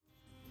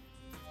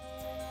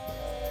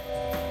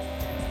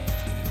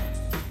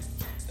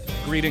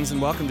Greetings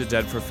and welcome to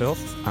Dead for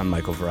Filth. I'm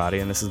Michael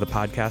Verratti, and this is the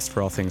podcast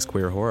for all things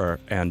queer horror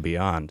and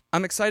beyond.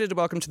 I'm excited to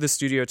welcome to the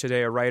studio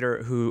today a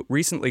writer who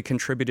recently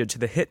contributed to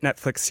the hit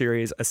Netflix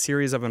series, A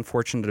Series of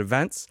Unfortunate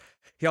Events.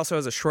 He also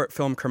has a short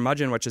film,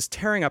 Curmudgeon, which is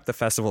tearing up the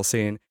festival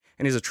scene,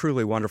 and he's a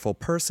truly wonderful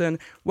person.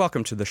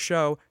 Welcome to the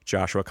show,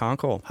 Joshua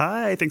Conkle.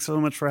 Hi, thanks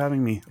so much for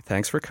having me.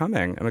 Thanks for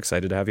coming. I'm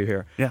excited to have you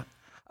here. Yeah.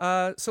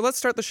 So let's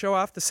start the show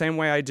off the same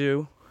way I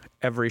do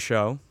every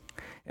show.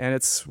 And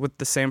it's with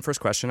the same first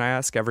question I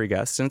ask every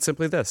guest, and it's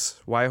simply this: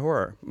 why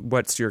horror?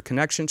 What's your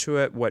connection to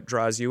it? What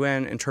draws you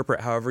in?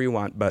 Interpret however you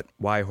want, but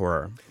why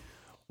horror?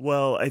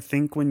 Well, I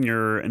think when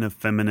you're an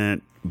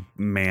effeminate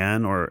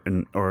man or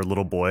a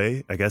little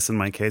boy, I guess in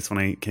my case, when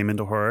I came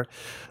into horror,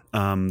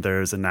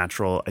 there's a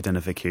natural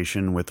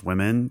identification with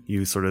women.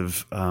 You sort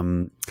of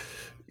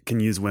can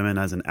use women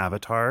as an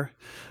avatar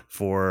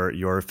for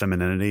your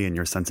femininity and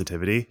your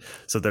sensitivity.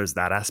 So there's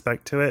that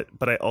aspect to it.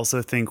 But I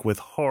also think with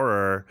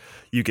horror,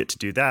 you get to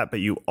do that,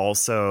 but you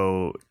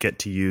also get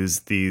to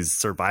use these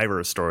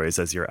survivor stories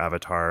as your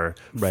avatar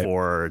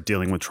for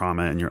dealing with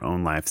trauma in your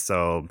own life.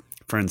 So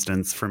for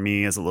instance, for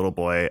me as a little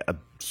boy, a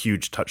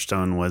huge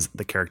touchstone was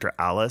the character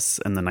Alice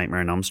in the Nightmare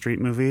on Elm Street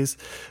movies,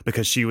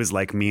 because she was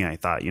like me. I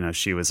thought,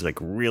 she was like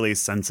really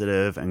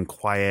sensitive and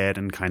quiet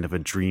and kind of a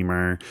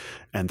dreamer.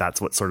 And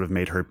that's what sort of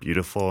made her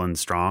beautiful and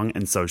strong.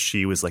 And so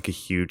she was like a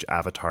huge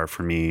avatar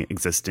for me,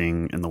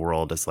 existing in the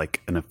world as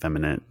like an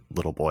effeminate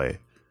little boy.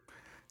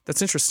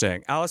 That's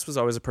interesting. Alice was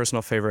always a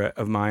personal favorite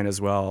of mine as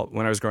well.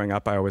 When I was growing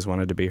up, I always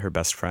wanted to be her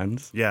best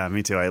friend. Yeah,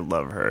 me too. I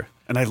love her.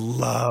 And I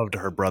loved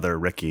her brother,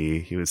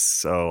 Ricky. He was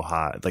so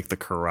hot. Like the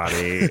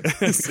karate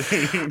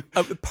scene.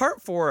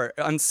 Part four,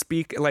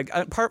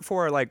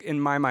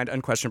 in my mind,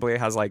 unquestionably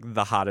has like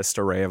the hottest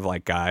array of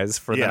like guys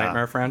for the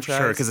Nightmare franchise.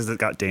 Sure, because it's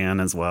got Dan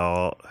as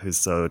well, who's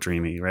so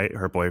dreamy, right?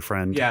 Her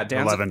boyfriend, Dan's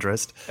love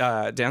interest.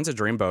 Dan's a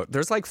dreamboat.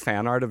 There's like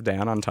fan art of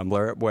Dan on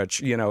Tumblr,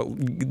 which,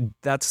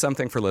 that's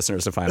something for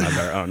listeners to find on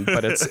their own,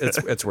 but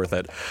it's worth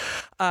it.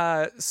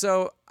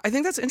 So I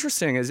think that's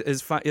interesting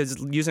is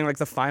using like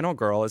the final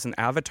girl as an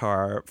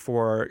avatar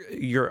for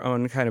your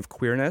own kind of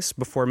queerness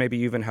before maybe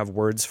you even have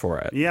words for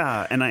it.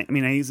 Yeah. And I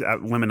use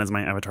women as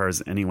my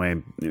avatars anyway.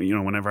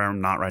 Whenever I'm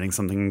not writing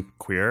something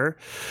queer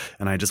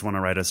and I just want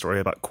to write a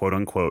story about quote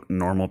unquote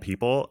normal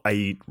people,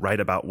 I write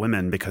about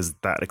women because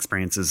that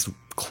experience is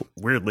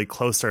weirdly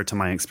closer to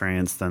my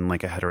experience than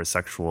like a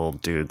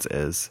heterosexual dude's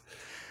is.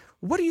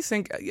 What do you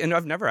think, and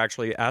I've never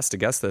actually asked a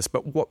guest this, but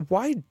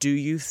why do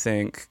you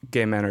think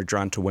gay men are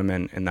drawn to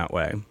women in that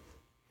way?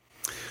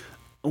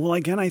 Well,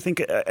 again, I think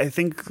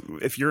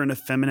if you're an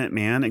effeminate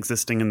man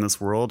existing in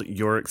this world,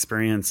 your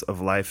experience of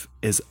life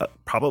is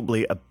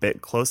probably a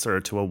bit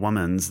closer to a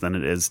woman's than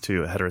it is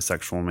to a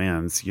heterosexual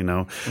man's,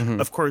 Mm-hmm.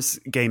 Of course,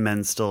 gay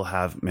men still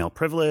have male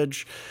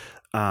privilege.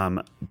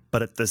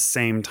 But at the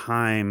same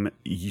time,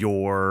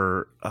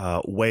 your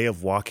way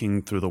of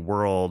walking through the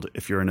world,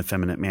 if you're an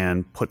effeminate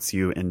man, puts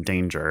you in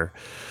danger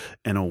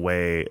in a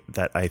way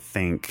that I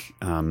think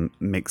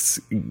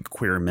makes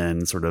queer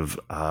men sort of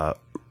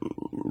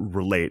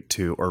relate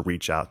to or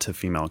reach out to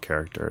female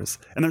characters.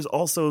 And there's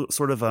also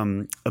sort of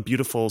a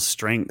beautiful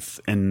strength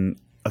in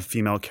a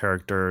female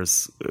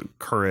character's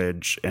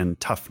courage and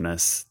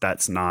toughness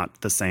that's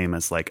not the same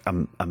as like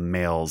a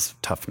male's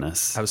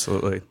toughness.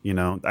 Absolutely.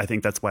 I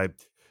think that's why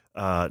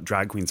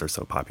drag queens are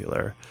so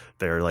popular.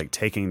 They're like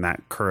taking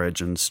that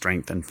courage and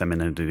strength and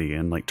femininity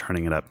and like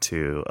turning it up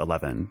to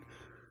 11.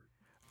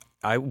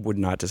 I would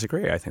not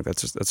disagree. I think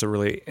that's a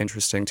really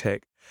interesting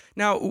take.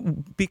 Now,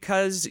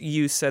 because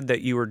you said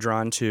that you were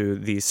drawn to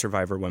these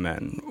survivor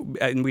women,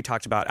 and we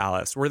talked about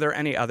Alice, were there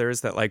any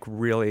others that like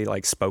really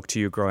like spoke to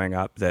you growing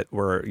up that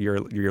were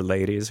your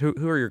ladies? Who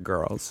are your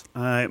girls?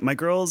 My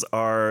girls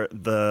are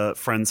the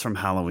friends from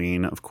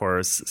Halloween, of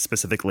course,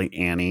 specifically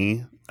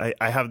Annie.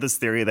 I have this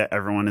theory that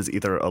everyone is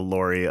either a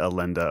Laurie, a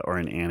Linda, or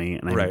an Annie,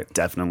 and I'm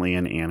definitely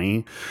an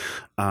Annie.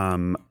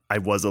 I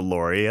was a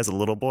Laurie as a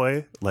little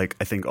boy. Like,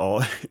 I think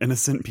all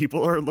innocent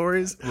people are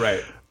Lauries.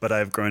 Right. But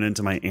I've grown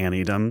into my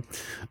Annie-dom.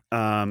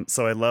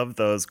 So I love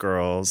those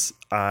girls.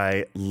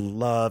 I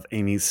love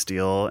Amy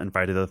Steele in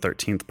Friday the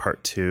 13th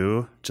Part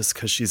 2, just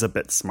because she's a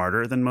bit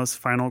smarter than most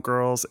final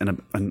girls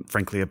and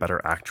frankly a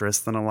better actress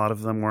than a lot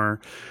of them were.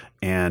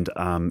 And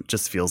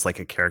just feels like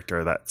a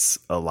character that's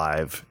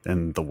alive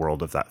in the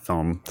world of that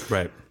film.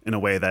 Right. In a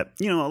way that,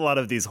 a lot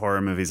of these horror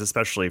movies,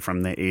 especially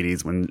from the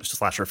 80s when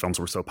slasher films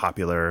were so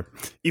popular,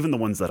 even the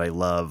ones that I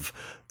love,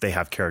 they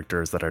have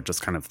characters that are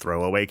just kind of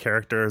throwaway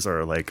characters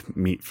or like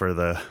meat for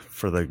the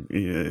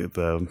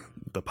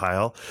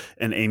pile.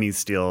 And Amy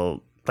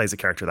Steele plays a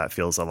character that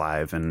feels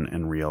alive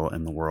and real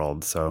in the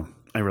world. So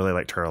I really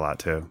liked her a lot,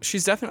 too.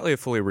 She's definitely a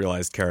fully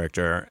realized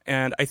character.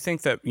 And I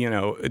think that,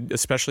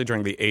 especially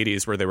during the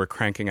 80s where they were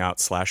cranking out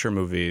slasher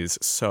movies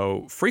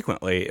so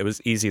frequently, it was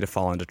easy to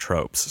fall into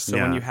tropes. So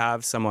when you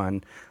have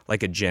someone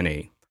like a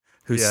Ginny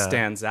who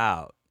stands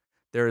out,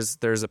 there's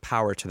a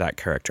power to that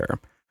character.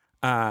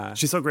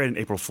 She's so great in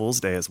April Fool's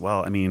Day as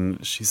well. I mean,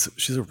 she's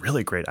a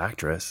really great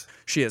actress.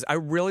 She is. I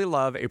really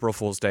love April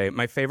Fool's Day.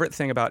 My favorite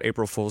thing about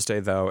April Fool's Day,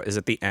 though, is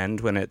at the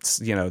end when it's,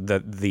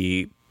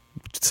 the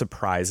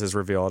surprise is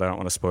revealed. I don't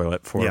want to spoil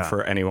it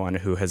for anyone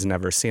who has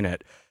never seen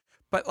it.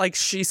 But, like,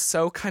 she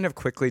so kind of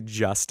quickly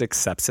just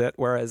accepts it,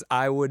 whereas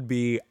I would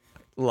be,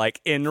 like,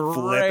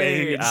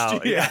 enraged.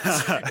 Out.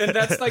 Yes. And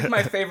that's, like,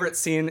 my favorite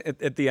scene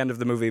at the end of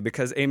the movie,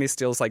 because Amy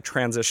Steele's, like,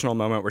 transitional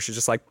moment where she's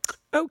just like,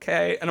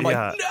 okay. And I'm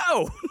like,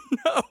 no,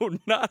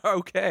 not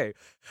okay.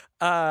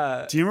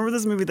 Do you remember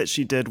this movie that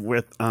she did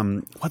with,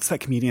 what's that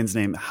comedian's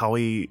name?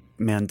 Howie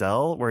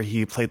Mandel, where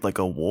he played, like,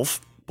 a wolf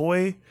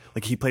boy?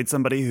 Like, he played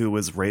somebody who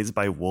was raised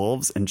by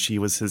wolves, and she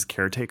was his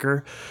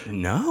caretaker.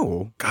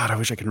 No. God, I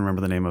wish I could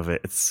remember the name of it.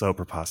 It's so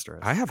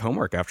preposterous. I have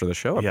homework after the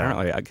show,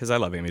 apparently, because I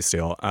love Amy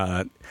Steele.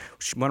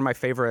 One of my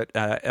favorite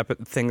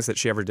things that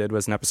she ever did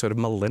was an episode of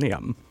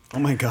Millennium. Oh,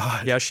 my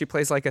God. Yeah, she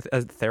plays, like,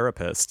 a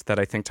therapist that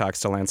I think talks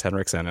to Lance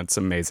Henriksen. It's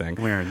amazing.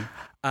 Weird.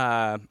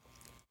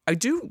 I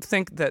do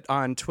think that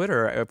on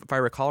Twitter, if I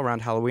recall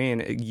around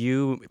Halloween,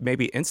 you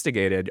maybe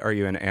instigated, are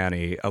you an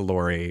Annie, a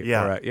Laurie?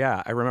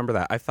 Yeah. I remember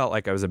that. I felt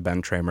like I was a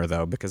Ben Tramer,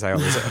 though, because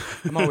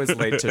I'm always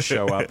late to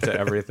show up to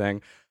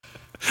everything.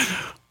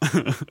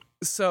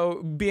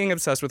 So being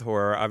obsessed with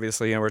horror,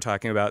 obviously, we're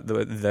talking about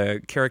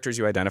the characters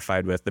you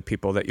identified with, the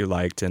people that you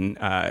liked, and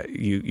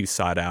you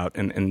sought out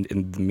in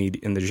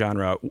the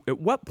genre. At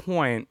what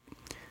point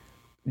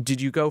did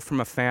you go from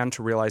a fan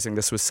to realizing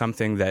this was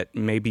something that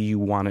maybe you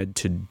wanted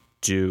to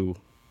do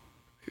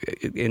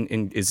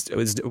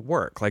is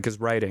work, like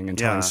as writing and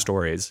telling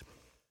stories?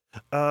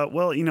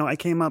 Well, I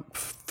came up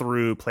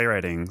through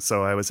playwriting.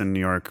 So I was in New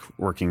York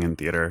working in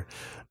theater.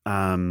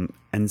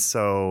 And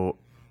so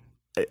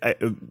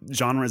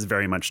genre is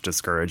very much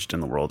discouraged in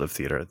the world of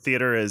theater.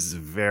 Theater is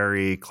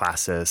very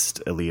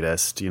classist,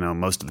 elitist.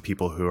 Most of the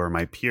people who are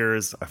my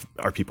peers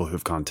are people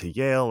who've gone to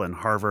Yale and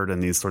Harvard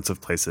and these sorts of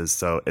places.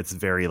 So it's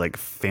very like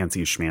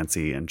fancy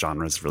schmancy, and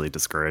genre is really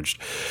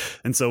discouraged.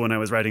 And so when I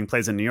was writing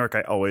plays in New York,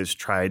 I always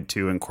tried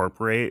to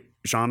incorporate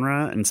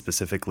genre, and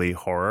specifically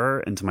horror,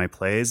 into my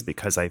plays,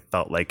 because I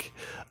felt like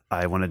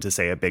I wanted to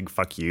say a big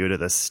fuck you to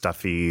this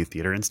stuffy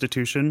theater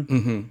institution.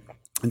 Mm-hmm.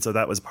 And so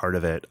that was part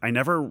of it. I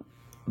never,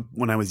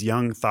 when I was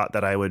young, thought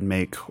that I would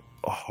make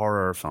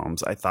horror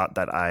films. I thought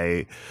that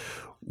I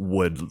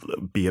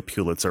would be a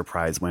Pulitzer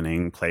Prize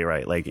winning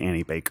playwright like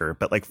Annie Baker,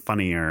 but like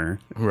funnier,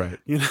 right?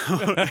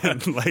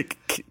 And like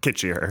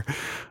kitschier.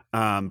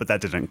 But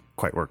that didn't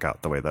quite work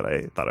out the way that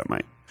I thought it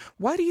might.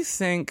 Why do you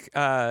think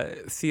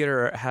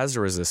theater has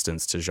a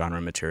resistance to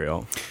genre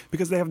material?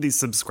 Because they have these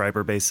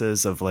subscriber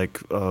bases of like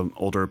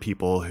older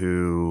people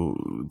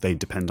who they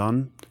depend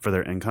on for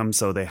their income,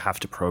 so they have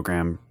to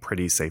program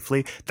pretty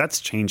safely.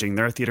 That's changing.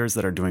 There are theaters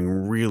that are doing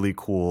really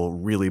cool,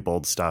 really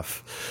bold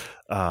stuff,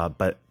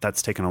 but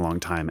that's taken a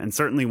long time. And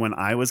certainly when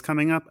I was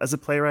coming up as a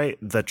playwright,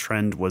 the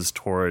trend was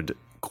toward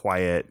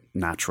quiet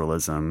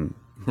naturalism,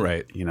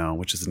 right?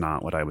 Which is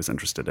not what I was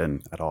interested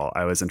in at all.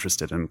 I was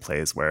interested in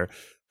plays where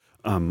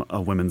a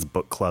women's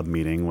book club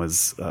meeting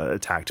was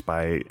attacked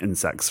by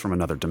insects from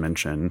another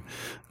dimension.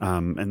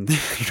 And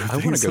I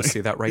want to go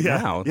see that right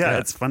now. Yeah,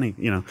 it's funny,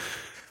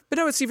 But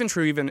no, it's even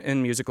true. Even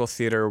in musical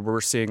theater, we're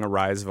seeing a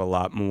rise of a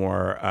lot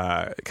more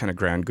kind of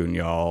Grand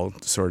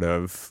Guignol sort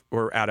of,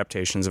 or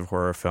adaptations of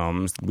horror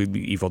films.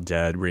 Evil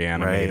Dead,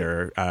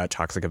 Reanimator,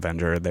 Toxic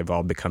Avenger, they've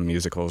all become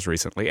musicals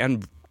recently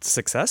and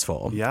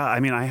successful. Yeah, I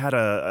mean, I had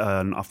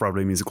an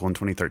off-Broadway musical in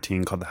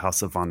 2013 called The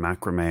House of Von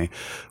Macrame,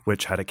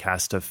 which had a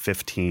cast of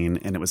 15,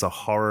 and it was a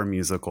horror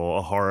musical,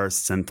 a horror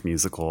synth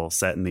musical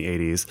set in the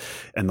 80s,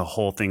 and the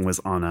whole thing was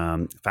on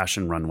a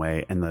fashion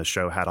runway, and the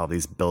show had all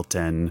these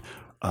built-in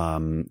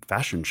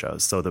fashion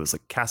shows. So there was a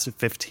cast of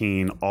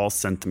 15, all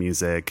synth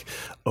music,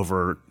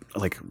 over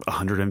like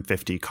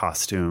 150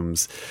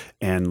 costumes,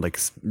 and like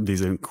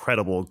these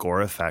incredible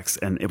gore effects.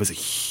 And it was a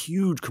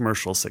huge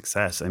commercial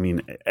success. I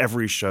mean,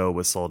 every show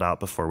was sold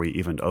out before we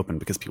even opened,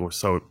 because people were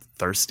so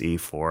thirsty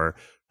for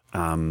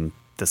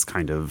this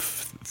kind of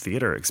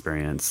theater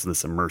experience,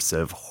 this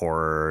immersive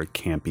horror,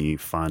 campy,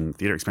 fun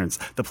theater experience.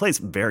 The play's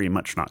very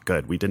much not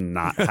good. We did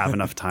not have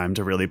enough time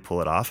to really pull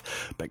it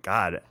off, but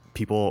God,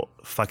 people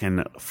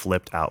fucking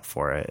flipped out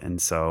for it.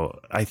 And so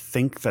I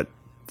think that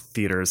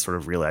theater is sort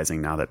of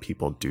realizing now that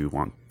people do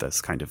want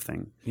this kind of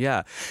thing.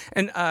 Yeah.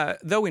 And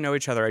though we know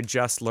each other, I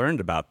just learned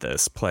about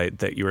this play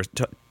that you were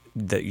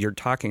that you're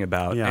talking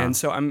about. Yeah. And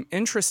so I'm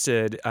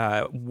interested,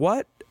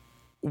 what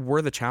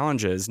were the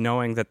challenges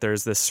knowing that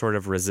there's this sort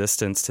of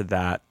resistance to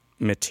that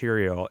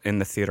material in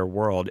the theater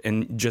world,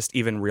 and just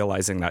even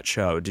realizing that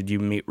show? Did you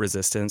meet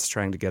resistance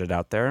trying to get it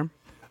out there?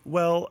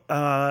 Well,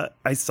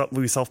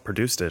 we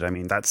self-produced it. I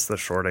mean, that's the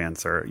short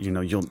answer.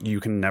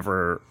 You can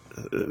never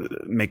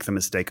make the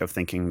mistake of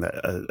thinking that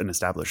an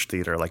established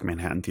theater like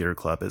Manhattan Theater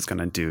Club is going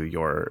to do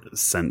your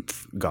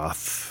synth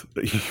goth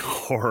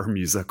horror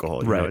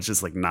musical. Right. It's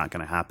just like not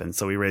going to happen.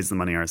 So we raised the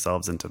money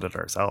ourselves and did it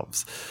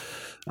ourselves.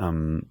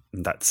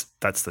 That's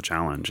the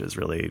challenge, is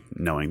really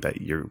knowing that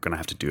you're going to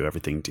have to do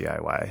everything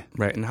DIY.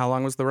 Right. And how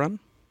long was the run?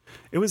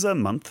 It was a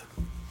month.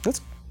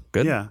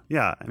 Good?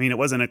 Yeah. I mean, it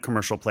wasn't a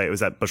commercial play. It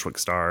was at Bushwick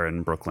Star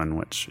in Brooklyn,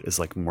 which is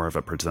like more of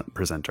a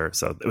presenter.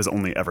 So it was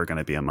only ever going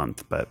to be a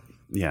month. But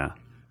yeah.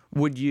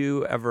 Would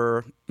you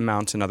ever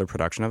mount another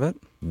production of it?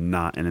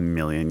 Not in a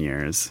million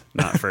years.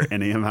 Not for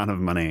any amount of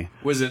money.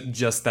 Was it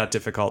just that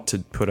difficult to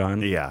put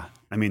on? Yeah.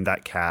 I mean,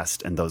 that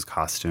cast and those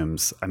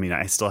costumes. I mean,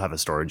 I still have a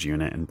storage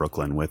unit in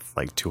Brooklyn with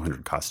like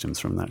 200 costumes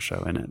from that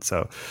show in it.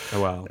 So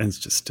wow.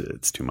 It's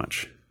too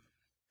much.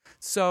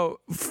 So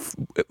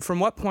from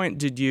what point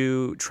did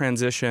you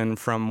transition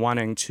from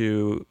wanting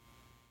to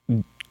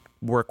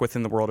work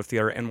within the world of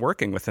theater and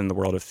working within the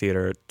world of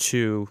theater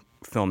to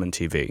film and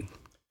TV?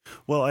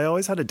 Well, I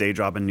always had a day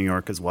job in New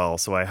York as well.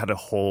 So I had a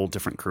whole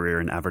different career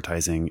in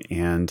advertising.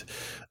 And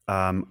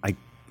I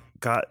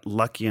got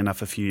lucky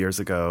enough a few years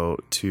ago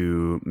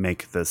to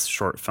make this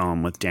short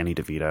film with Danny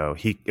DeVito.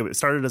 It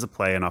started as a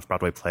play, an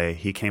off-Broadway play.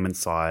 He came and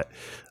saw it.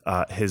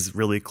 His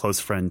really close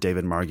friend,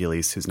 David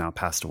Margulies, who's now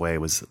passed away,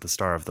 was the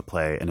star of the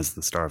play and is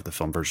the star of the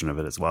film version of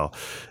it as well.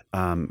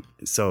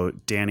 So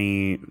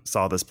Danny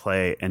saw this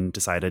play and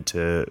decided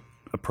to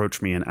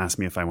approach me and asked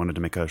me if I wanted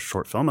to make a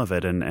short film of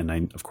it. And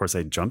I, of course,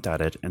 I jumped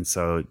at it. And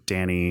so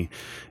Danny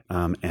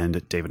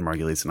and David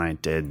Margulies and I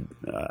did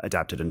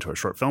adapt it into a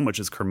short film, which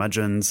is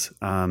Curmudgeons.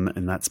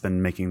 And that's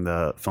been making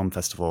the film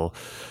festival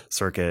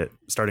circuit,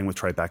 starting with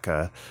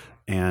Tribeca,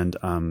 and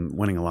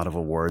winning a lot of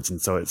awards.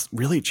 And so it's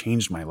really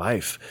changed my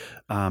life.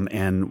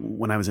 And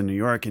when I was in New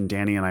York and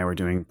Danny and I were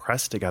doing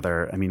press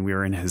together, I mean, we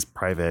were in his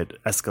private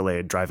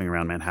Escalade driving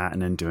around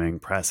Manhattan and doing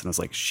press. And I was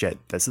like,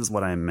 shit, this is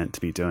what I'm meant to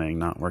be doing,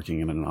 not working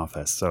in an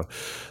office. So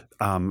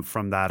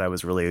from that, I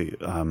was really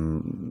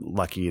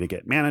lucky to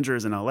get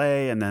managers in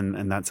LA.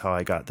 And that's how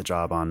I got the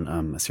job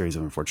on a series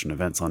of unfortunate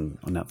events on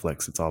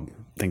Netflix. It's all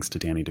thanks to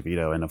Danny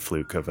DeVito and a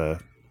fluke of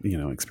a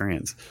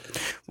experience.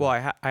 Well,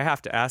 I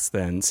have to ask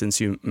then,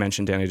 since you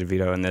mentioned Danny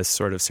DeVito in this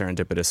sort of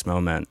serendipitous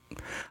moment,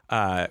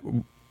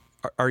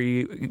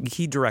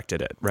 he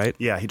directed it, right?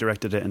 Yeah, he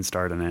directed it and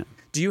starred in it.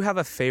 Do you have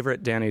a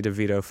favorite Danny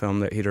DeVito film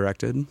that he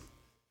directed?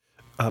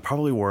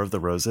 Probably War of the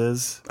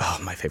Roses.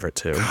 Oh, my favorite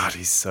too. God,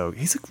 he's a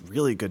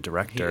really good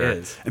director. He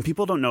is. And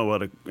people don't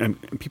know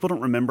people don't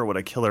remember what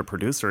a killer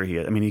producer he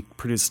is. I mean, he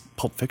produced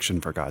Pulp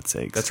Fiction, for God's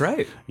sakes. That's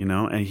right.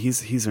 And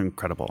he's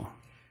incredible.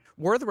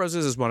 War of the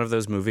Roses is one of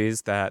those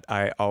movies that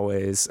I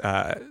always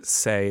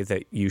say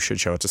that you should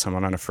show it to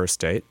someone on a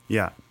first date.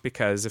 Yeah.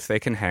 Because if they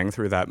can hang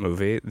through that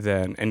movie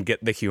and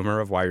get the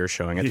humor of why you're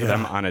showing it to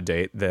them on a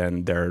date,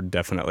 then they're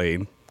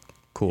definitely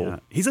cool. Yeah.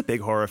 He's a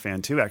big horror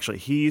fan too, actually.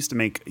 He's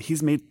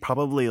made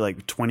probably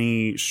like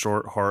 20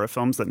 short horror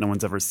films that no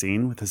one's ever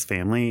seen with his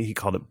family. He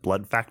called it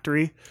Blood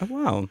Factory. Oh,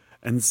 wow.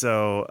 And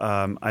so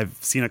I've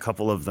seen a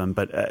couple of them,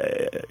 but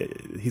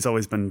he's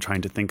always been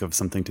trying to think of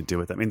something to do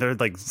with it. I mean, they're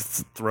like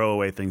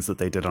throwaway things that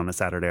they did on a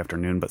Saturday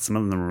afternoon, but some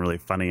of them are really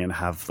funny and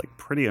have like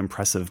pretty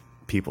impressive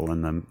people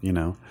in them,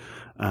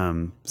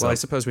 Well, I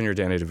suppose when you're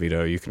Danny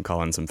DeVito, you can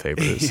call in some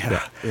favors.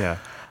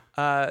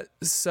 Yeah.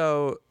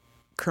 So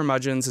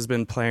Curmudgeons has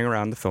been playing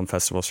around the film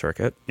festival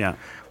circuit. Yeah.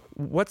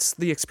 What's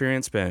the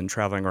experience been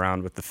traveling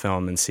around with the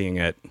film and seeing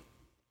it?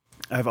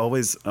 I've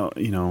always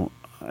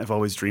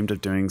dreamed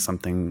of doing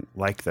something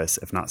like this,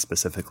 if not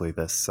specifically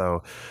this.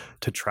 So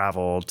to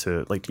travel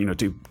to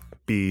to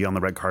be on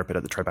the red carpet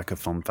at the Tribeca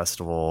Film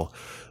Festival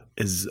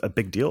is a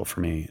big deal for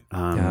me.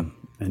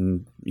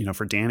 And,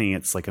 for Danny,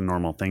 it's like a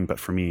normal thing. But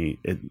for me,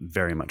 it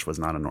very much was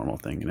not a normal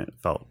thing. And it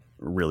felt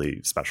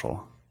really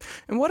special.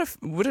 And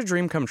would a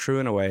dream come true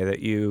in a way that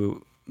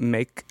you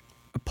make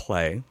a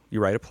play, you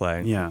write a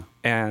play,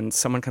 and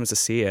someone comes to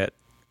see it,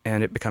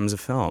 and it becomes a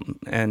film.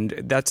 And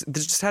there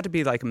just had to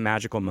be like a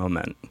magical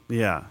moment.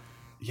 Yeah.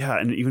 Yeah.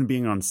 And even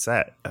being on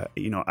set,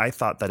 I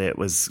thought that it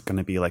was going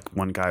to be like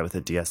one guy with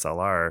a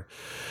DSLR.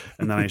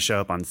 And then I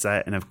show up on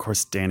set. And of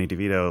course, Danny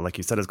DeVito, like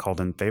you said, is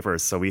called in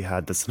favors. So we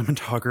had the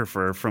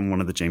cinematographer from one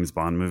of the James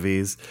Bond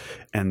movies.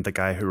 And the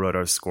guy who wrote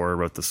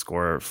the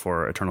score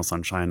for Eternal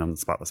Sunshine of the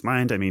Spotless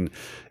Mind. I mean,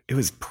 it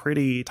was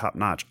pretty top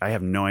notch. I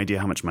have no idea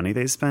how much money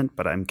they spent,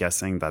 but I'm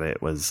guessing that it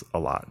was a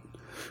lot.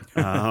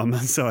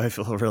 So I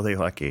feel really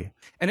lucky.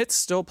 And it's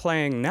still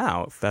playing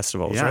now at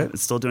festivals, yeah, right?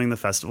 It's still doing the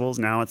festivals.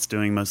 Now it's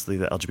doing mostly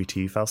the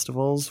LGBT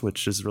festivals,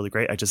 which is really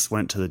great. I just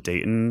went to the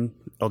Dayton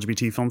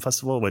LGBT Film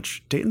Festival,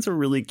 which Dayton's a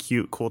really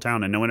cute, cool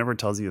town, and no one ever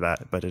tells you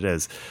that, but it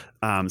is.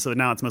 So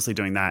now it's mostly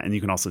doing that, and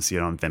you can also see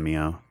it on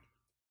Vimeo.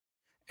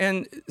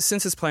 And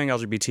since it's playing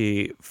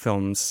LGBT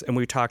films, and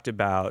we talked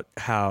about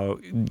how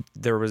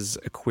there was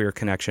a queer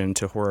connection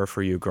to horror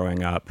for you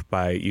growing up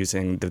by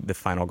using the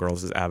final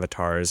girls as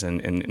avatars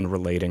and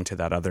relating to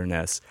that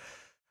otherness,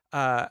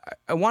 I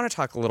want to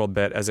talk a little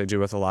bit, as I do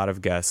with a lot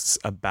of guests,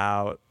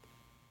 about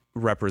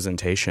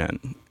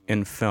representation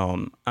in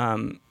film.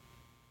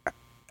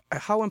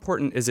 How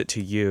important is it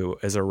to you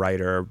as a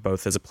writer,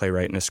 both as a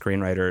playwright and a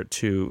screenwriter,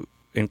 to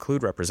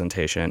include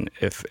representation,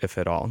 if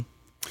at all?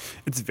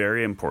 It's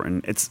very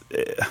important.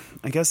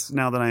 I guess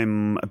now that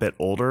I'm a bit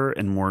older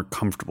and more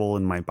comfortable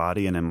in my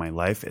body and in my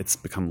life, it's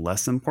become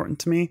less important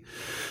to me.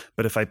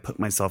 But if I put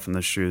myself in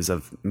the shoes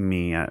of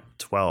me at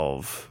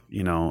 12,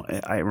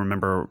 I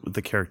remember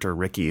the character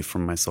Ricky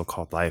from My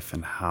So-Called Life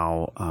and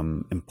how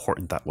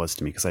important that was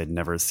to me because I had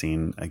never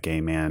seen a gay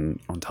man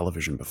on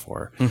television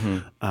before.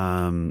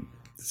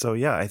 So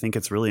yeah, I think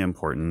it's really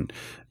important.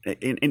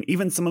 And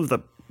even some of the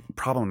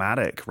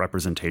problematic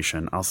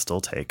representation I'll still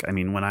take. I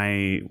mean, when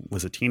I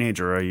was a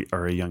teenager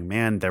or a young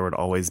man, there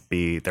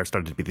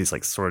started to be these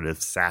like sort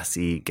of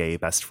sassy gay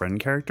best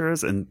friend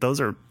characters, and those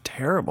are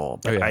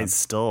terrible. But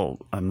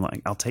I'm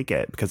like, I'll take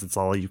it because it's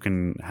all you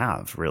can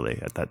have really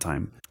at that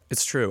time.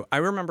 It's true. I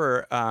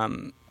remember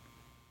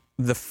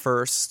the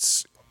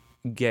first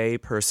gay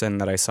person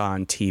that I saw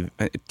on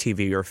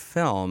TV or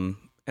film.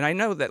 And I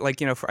know that,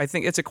 I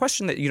think it's a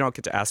question that you don't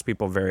get to ask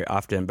people very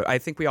often, but I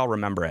think we all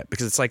remember it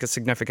because it's like a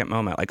significant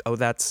moment. Like, oh,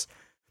 that's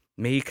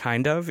me,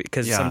 kind of,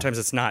 because sometimes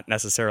it's not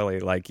necessarily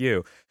like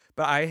you.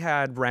 But I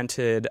had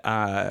rented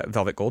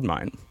Velvet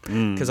Goldmine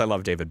because I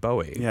love David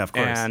Bowie. Yeah, of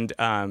course. And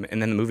then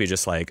the movie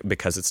just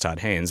because it's Todd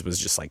Haynes was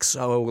just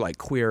so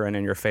queer and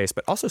in your face,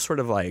 but also sort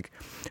of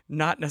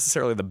not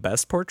necessarily the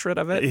best portrait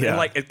of it.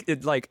 Yeah.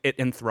 And it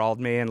enthralled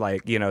me and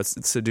it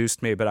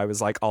seduced me, but I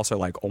was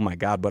also oh my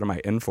God, what am I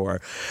in for?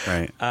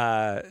 Right.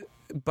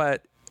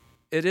 But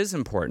it is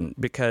important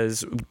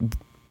because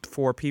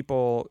for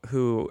people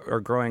who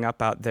are growing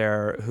up out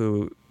there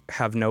who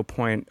have no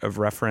point of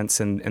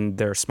reference in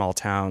their small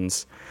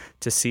towns,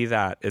 to see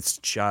that, it's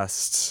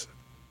just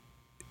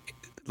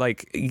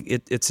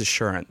it's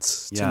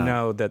assurance to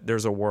know that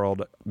there's a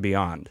world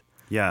beyond.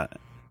 Yeah.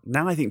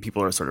 Now I think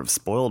people are sort of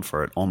spoiled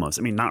for it almost.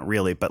 I mean, not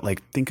really, but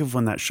think of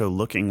when that show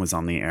Looking was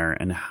on the air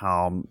and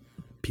how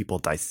people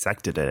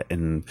dissected it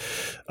and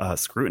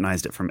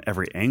scrutinized it from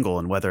every angle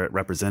and whether it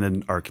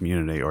represented our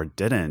community or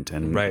didn't,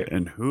 and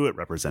and who it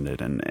represented.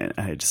 And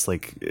I just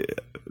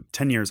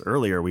 10 years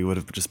earlier, we would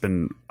have just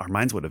our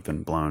minds would have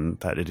been blown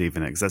that it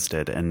even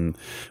existed. And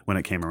when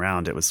it came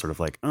around, it was sort of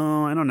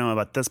oh, I don't know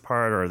about this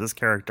part or this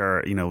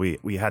character.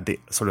 We had the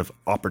sort of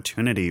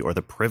opportunity or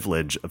the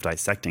privilege of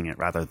dissecting it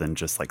rather than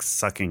just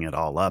sucking it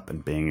all up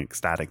and being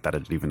ecstatic that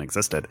it even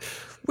existed.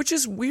 Which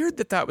is weird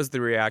that was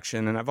the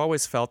reaction. And I've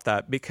always felt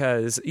that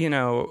because,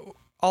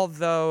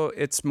 although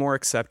it's more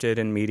accepted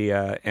in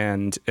media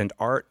and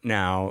art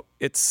now,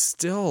 it's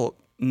still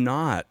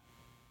not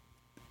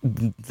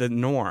the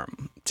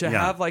norm. To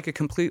have a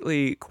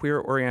completely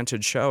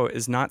queer-oriented show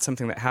is not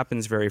something that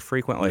happens very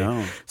frequently.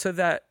 No. So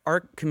that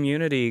our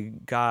community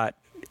got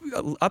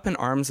up in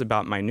arms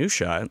about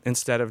minutia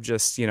instead of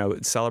just,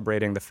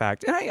 celebrating the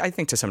fact. And I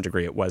think to some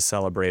degree it was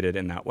celebrated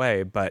in that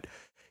way, but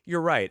you're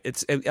right.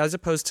 It's as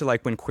opposed to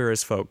when Queer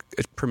as Folk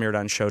premiered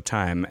on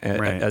Showtime,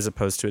 as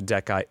opposed to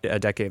a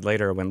decade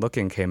later when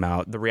Looking came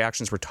out, the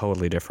reactions were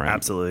totally different.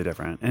 Absolutely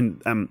different.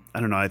 And I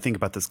don't know. I think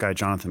about this guy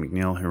Jonathan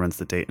McNeil who runs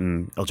the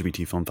Dayton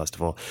LGBT Film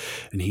Festival,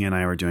 and he and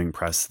I were doing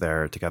press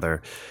there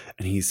together.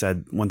 And he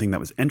said one thing that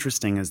was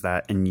interesting is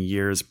that in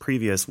years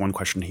previous, one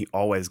question he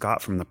always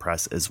got from the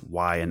press is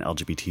why an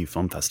LGBT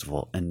film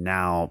festival? And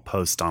now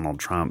post Donald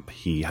Trump,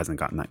 he hasn't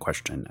gotten that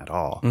question at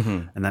all.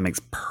 Mm-hmm. And that makes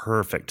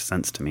perfect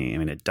sense to me. I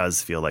mean, it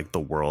does feel like the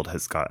world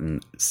has gotten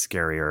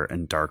scarier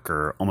and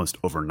darker almost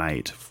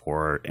overnight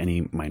for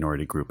any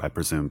minority group, I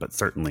presume, but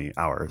certainly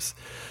ours.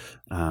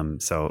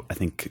 So I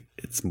think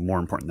it's more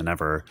important than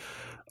ever,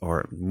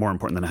 or more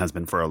important than it has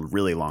been for a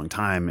really long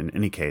time in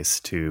any case,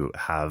 to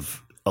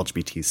have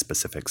LGBT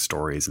specific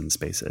stories and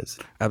spaces.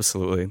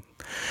 Absolutely.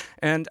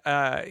 And,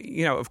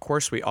 of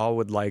course, we all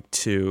would like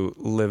to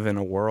live in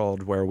a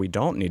world where we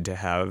don't need to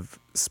have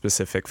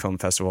specific film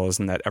festivals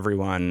and that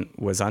everyone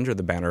was under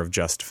the banner of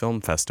just film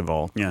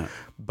festival. Yeah.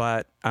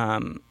 But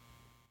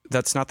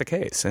that's not the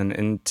case. And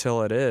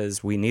until it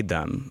is, we need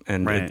them.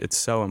 And it's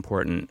so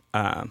important.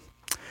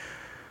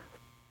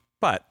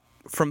 But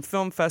from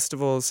film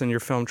festivals and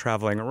your film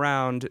traveling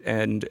around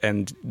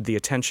and the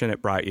attention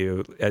it brought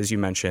you, as you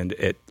mentioned,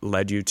 it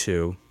led you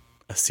to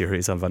a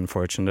series of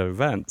unfortunate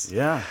events.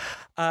 Yeah.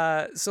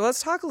 So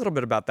let's talk a little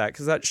bit about that,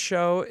 because that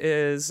show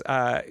is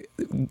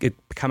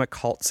it become a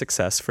cult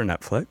success for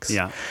Netflix.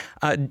 Yeah.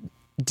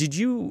 Did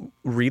you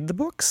read the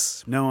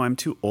books? No, I'm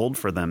too old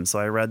for them. So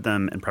I read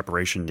them in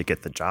preparation to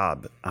get the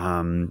job.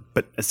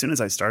 But as soon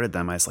as I started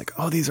them, I was like,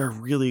 oh, these are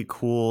really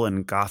cool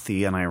and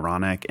gothy and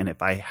ironic. And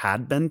if I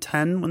had been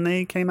 10 when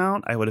they came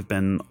out, I would have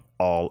been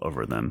all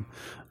over them.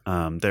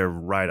 They're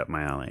right up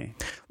my alley.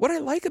 What I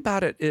like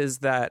about it is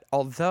that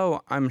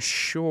although I'm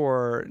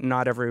sure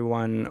not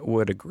everyone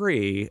would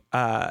agree,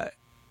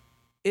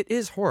 it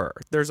is horror.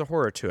 There's a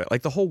horror to it.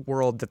 Like the whole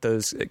world that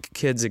those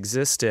kids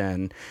exist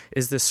in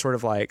is this sort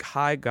of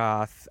high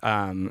goth,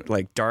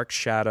 Dark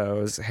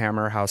Shadows,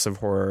 Hammer House of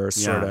Horrors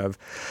sort of.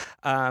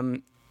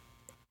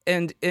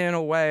 And in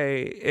a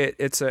way,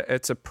 it's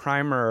a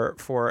primer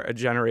for a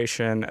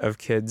generation of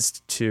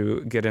kids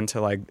to get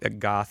into a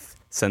goth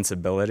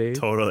sensibility.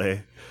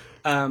 Totally.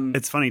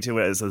 It's funny too,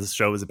 as the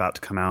show was about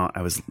to come out,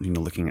 I was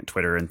looking at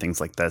Twitter and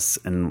things like this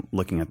and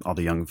looking at all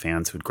the young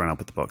fans who'd grown up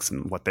with the books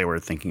and what they were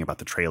thinking about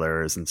the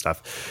trailers and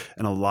stuff.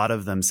 And a lot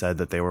of them said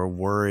that they were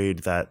worried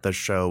that the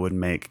show would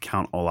make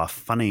Count Olaf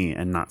funny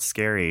and not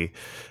scary.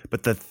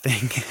 But the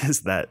thing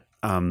is that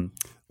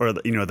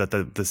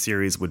that the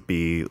series would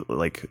be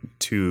like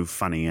too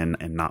funny and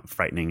not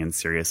frightening and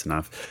serious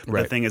enough.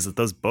 But the thing is that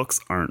those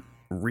books aren't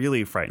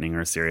really frightening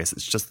or serious.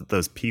 It's just that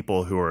those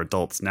people who are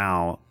adults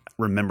now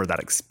remember that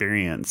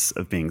experience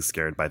of being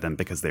scared by them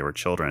because they were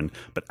children.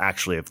 But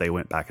actually, if they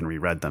went back and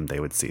reread them,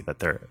 they would see that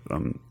they're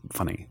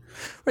funny.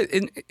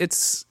 Right.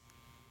 It's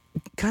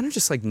kind of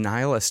just like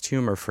nihilist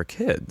humor for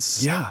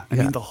kids. Yeah. I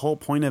mean, the whole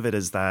point of it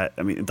is that,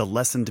 the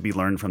lesson to be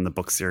learned from the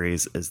book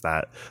series is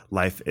that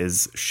life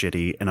is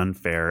shitty and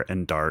unfair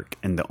and dark.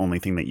 And the only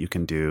thing that you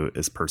can do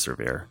is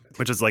persevere,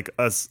 which is like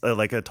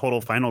a total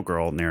Final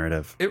Girl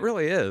narrative. It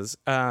really is.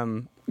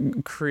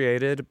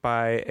 Created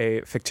by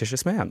a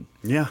fictitious man.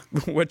 Yeah.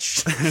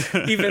 Which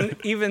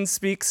even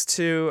speaks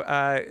to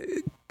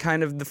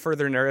kind of the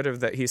further narrative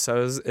that he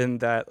sows in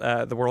that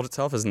the world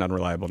itself is an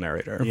unreliable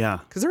narrator. Yeah.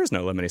 Because there is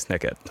no Lemony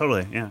Snicket.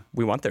 Totally, yeah.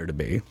 We want there to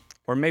be.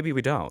 Or maybe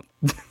we don't.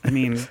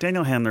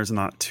 Daniel Handler's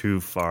not too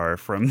far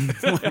from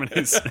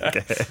Lemony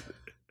Snicket.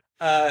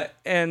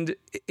 And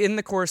in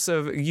the course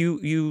of,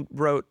 you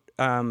wrote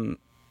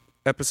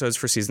episodes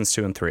for seasons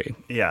 2 and 3.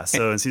 Yeah,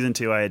 so in season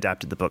 2, I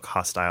adapted the book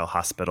Hostile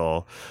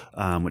Hospital,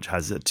 which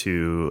has a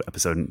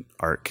 2-episode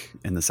arc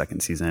in the second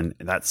season.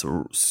 That's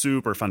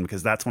super fun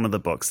because that's one of the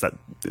books that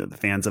the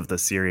fans of the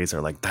series are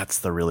like, that's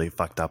the really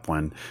fucked up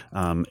one.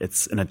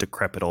 It's in a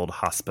decrepit old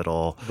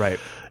hospital. Right.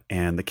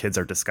 And the kids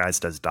are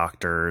disguised as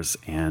doctors.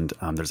 And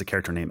there's a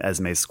character named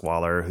Esme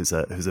Squalor, who's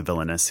a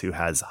villainess who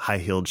has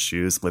high-heeled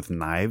shoes with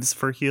knives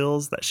for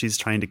heels that she's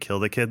trying to kill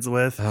the kids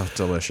with. Oh,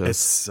 delicious. It's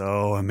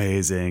so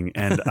amazing.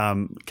 And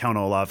Count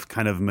Olaf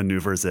kind of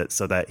maneuvers it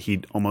so that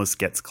he almost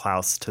gets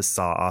Klaus to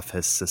saw off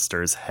his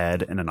sister's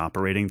head in an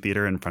operating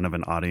theater in front of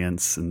an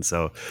audience. And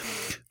so,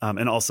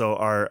 and also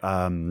our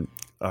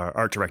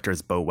art director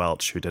is Bo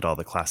Welch, who did all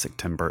the classic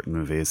Tim Burton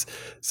movies.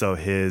 So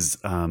his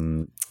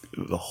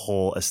the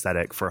whole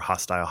aesthetic for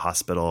Hostile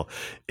Hospital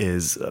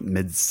is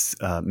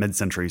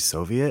mid-century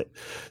Soviet.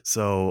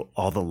 So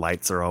all the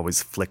lights are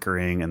always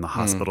flickering and the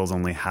hospital's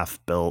only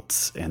half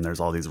built and there's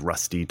all these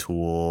rusty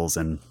tools.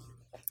 And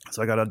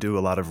so I got to do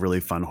a lot of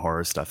really fun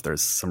horror stuff.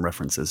 There's some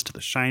references to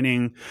The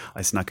Shining.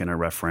 I snuck in a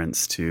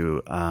reference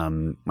to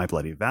My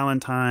Bloody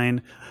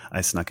Valentine. I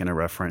snuck in a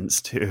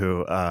reference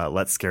to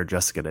Let's Scare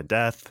Jessica to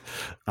Death.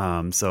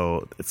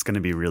 So it's going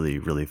to be really,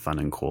 really fun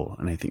and cool.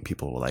 And I think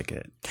people will like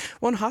it.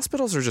 Well, and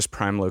hospitals are just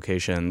prime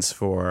locations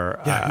for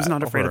who's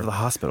not afraid horror. of the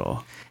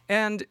hospital?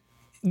 And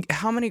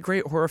how many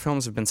great horror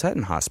films have been set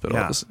in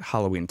hospitals? Yeah.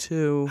 Halloween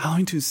 2.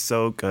 Halloween 2 is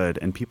so good.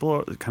 And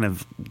people kind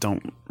of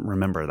don't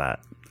remember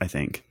that, I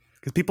think.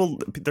 Because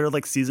they're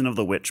like Season of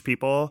the Witch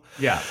people.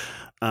 Yeah.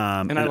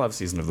 And I love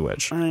Season of the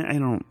Witch. I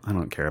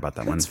don't care about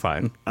that one. It's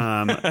fine.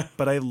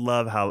 But I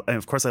love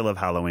of course I love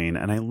Halloween,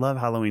 and I love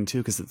Halloween too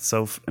because it's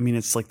so.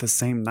 it's like the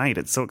same night.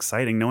 It's so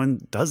exciting. No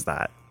one does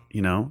that,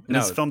 And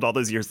it's filmed all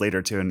those years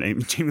later too.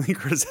 And Jamie Lee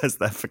Curtis has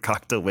that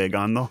fakakta wig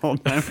on the whole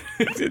time.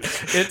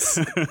 It's.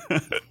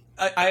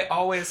 I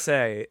always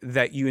say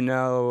that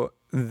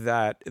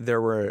that there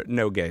were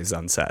no gays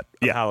on set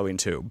of Halloween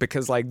 2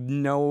 because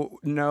no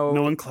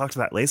one clocked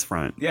that lace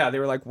front. Yeah, they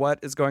were like, what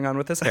is going on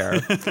with his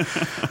hair?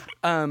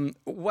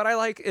 What I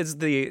like is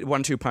the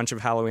 1-2 punch of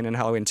Halloween and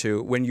Halloween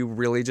 2 when you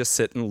really just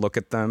sit and look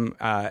at them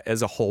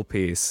as a whole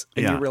piece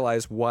and you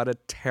realize what a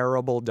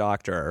terrible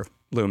doctor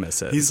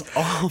Loomis is. He's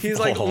awful. He's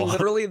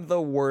literally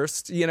the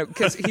worst,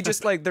 because he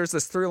just there's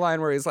this through line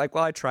where he's like,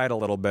 well, I tried a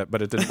little bit,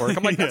 but it didn't work.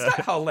 I'm like, that's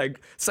not how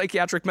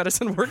psychiatric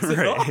medicine works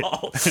at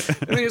all.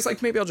 And then he's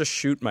like, maybe I'll just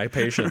shoot my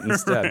patient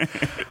instead.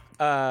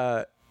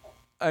 No,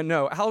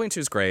 Halloween 2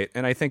 is great.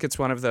 And I think it's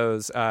one of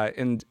those,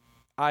 and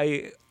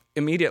I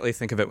immediately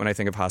think of it when I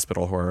think of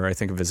hospital horror. I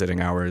think of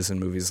Visiting Hours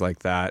and movies like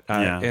that.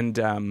 And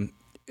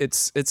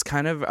it's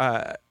kind of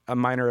a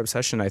minor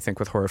obsession, I think,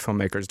 with horror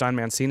filmmakers. Don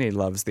Mancini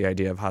loves the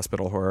idea of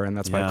hospital horror, and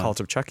that's why Cult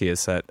of Chucky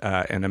is set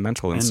in a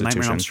mental institution. And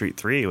Nightmare on Elm Street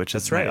 3, which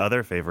is my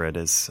other favorite,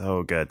 is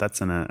so good.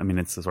 That's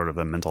it's a sort of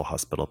a mental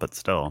hospital, but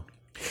still.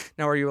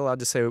 Now, are you allowed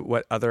to say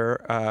what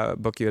other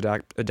book you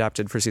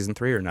adapted for season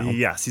 3 or no?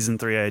 Yeah, season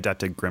 3 I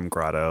adapted Grim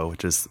Grotto,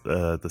 which is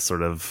the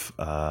sort of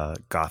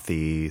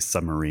gothy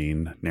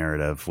submarine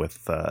narrative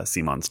with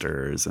sea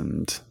monsters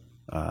and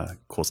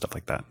cool stuff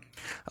like that.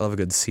 I love a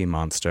good sea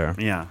monster.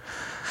 Yeah.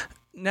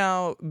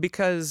 Now,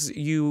 because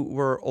you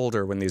were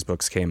older when these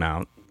books came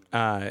out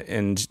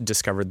and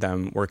discovered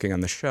them working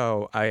on the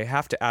show, I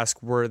have to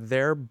ask, were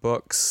there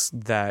books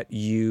that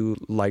you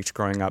liked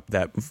growing up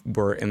that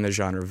were in the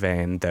genre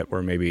vein that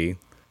were maybe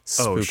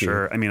spooky? Oh,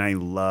 sure. I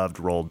loved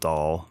Roald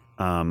Dahl.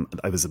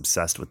 I was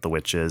obsessed with the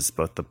witches,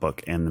 both the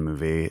book and the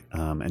movie.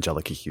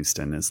 Angelica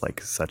Houston is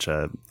such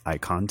a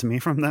icon to me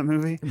from that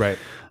movie. Right.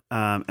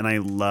 And I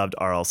loved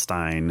R.L.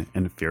 Stine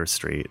and Fear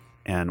Street.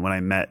 And when I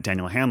met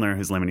Daniel Handler,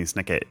 who's Lemony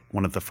Snicket,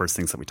 one of the first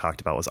things that we talked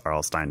about was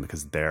R.L. Stine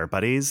because they're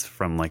buddies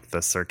from like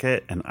the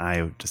circuit. And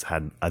I just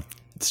had a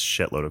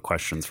shitload of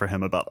questions for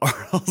him about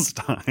R.L.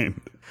 Stine.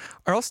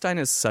 R.L. Stine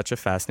is such a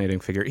fascinating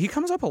figure. He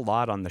comes up a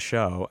lot on the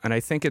show, and I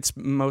think it's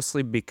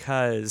mostly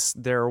because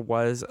there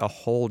was a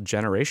whole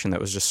generation that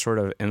was just sort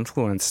of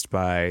influenced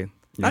by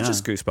not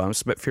just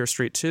Goosebumps, but Fear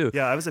Street too.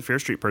 Yeah, I was a Fear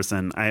Street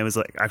person. I was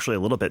like actually a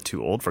little bit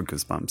too old for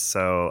Goosebumps,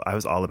 so I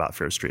was all about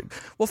Fear Street.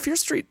 Well, Fear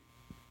Street,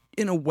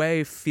 in a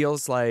way,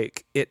 feels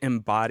like it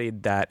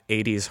embodied that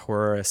 80s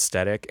horror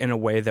aesthetic in a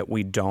way that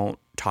we don't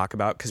talk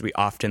about because we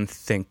often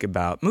think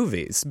about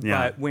movies. Yeah.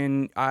 But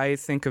when I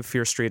think of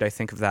Fear Street, I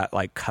think of that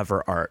like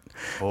cover art.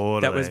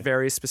 Totally. That was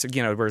very specific,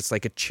 where it's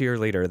like a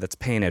cheerleader that's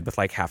painted with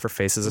like half her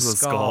face is a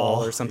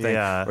skull or something.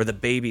 Yeah. Or the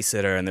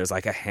babysitter and there's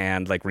like a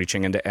hand like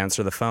reaching in to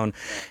answer the phone.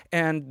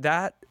 And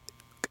that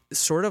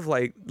sort of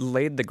like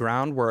laid the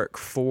groundwork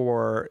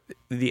for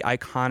the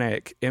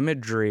iconic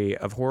imagery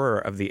of horror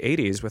of the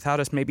 80s without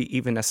us maybe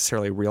even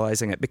necessarily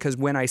realizing it. Because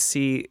when I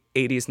see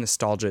 80s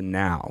nostalgia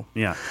now,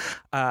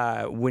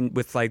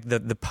 with like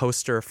the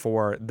poster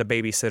for The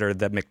Babysitter,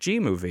 the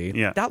McGee movie,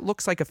 that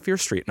looks like a Fear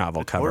Street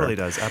novel cover. Totally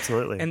does,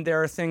 absolutely. And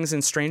there are things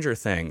in Stranger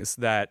Things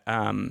that,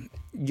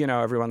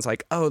 everyone's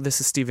like, oh,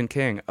 this is Stephen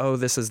King. Oh,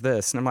 this is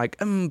this. And I'm like,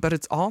 but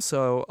it's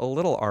also a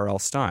little R.L.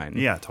 Stine.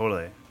 Yeah,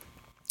 totally.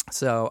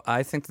 So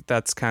I think that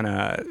that's kind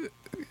of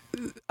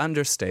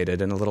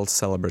understated and a little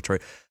celebratory.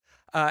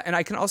 And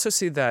I can also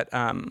see that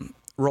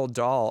Roald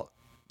Dahl,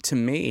 to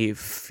me,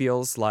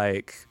 feels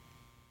like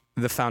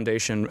the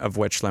foundation of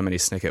which Lemony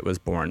Snicket was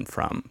born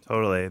from.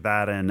 Totally.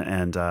 That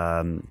and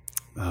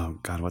oh,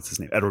 God, what's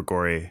his name? Edward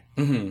Gorey.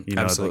 Mm-hmm.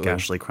 Absolutely. Like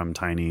Ashley Crumb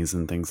Tinies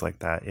and things like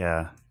that.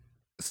 Yeah.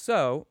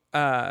 So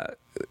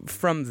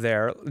from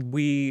there,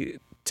 we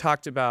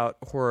talked about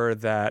horror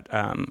that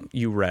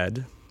you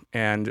read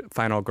and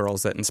Final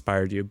Girls that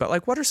inspired you. But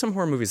like, what are some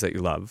horror movies that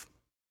you love?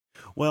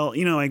 Well,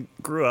 I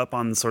grew up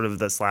on sort of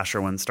the slasher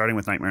ones, starting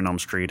with Nightmare on Elm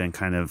Street and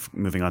kind of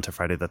moving on to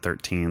Friday the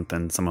 13th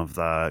and some of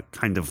the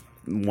kind of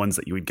ones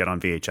that you would get on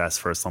VHS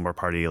for a slumber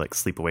party, like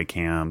Sleepaway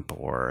Camp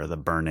or The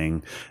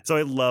Burning. So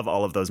I love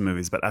all of those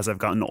movies. But as I've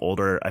gotten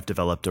older, I've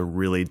developed a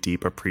really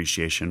deep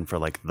appreciation for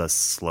like the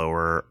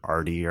slower,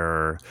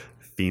 artier,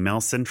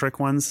 female-centric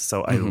ones.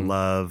 So I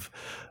love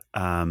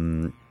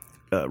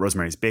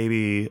Rosemary's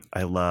Baby.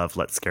 I love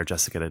Let's Scare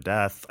Jessica to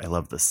Death. I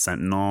love The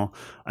Sentinel.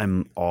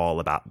 I'm all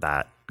about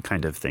that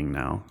kind of thing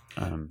now.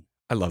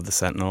 I love The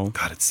Sentinel.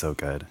 God, it's so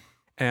good.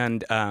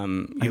 And I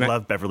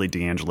love Beverly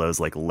D'Angelo's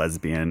like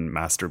lesbian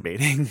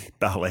masturbating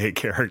ballet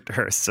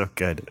character. It's so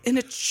good. And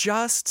it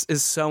just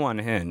is so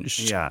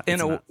unhinged. Yeah. In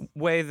a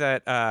way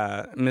that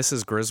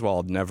Mrs.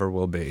 Griswold never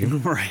will be.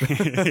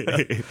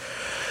 Right.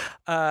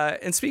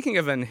 And speaking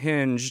of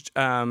unhinged,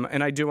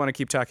 and I do want to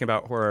keep talking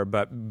about horror,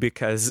 but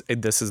because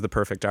this is the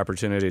perfect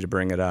opportunity to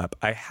bring it up,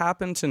 I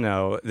happen to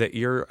know that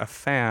you're a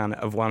fan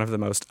of one of the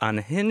most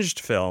unhinged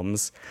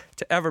films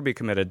to ever be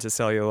committed to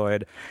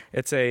celluloid.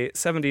 It's a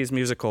 70s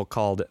musical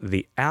called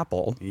The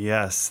Apple.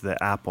 Yes, The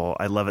Apple.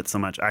 I love it so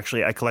much.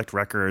 Actually, I collect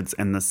records,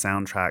 and the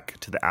soundtrack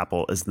to The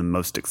Apple is the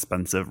most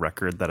expensive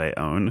record that I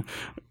own,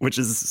 which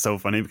is so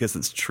funny because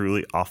it's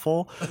truly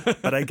awful.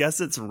 But I guess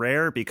it's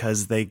rare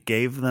because they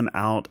gave them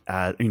out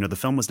at, the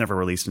film was never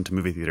released into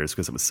movie theaters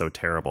because it was so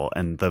terrible.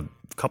 And the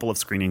couple of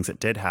screenings it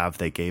did have,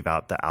 they gave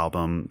out the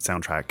album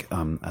soundtrack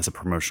as a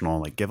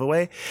promotional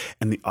giveaway.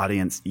 And the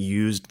audience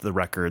used the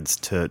records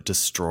to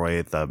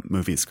destroy the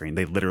movie screen.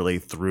 They literally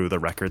threw the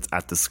records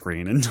at the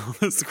screen until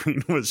the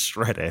screen was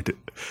shredded.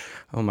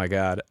 Oh my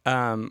God.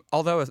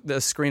 Although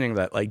the screening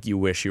that you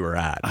wish you were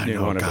at. I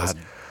know, God.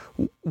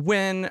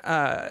 When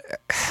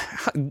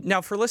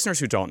now for listeners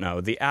who don't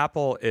know, The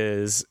Apple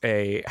is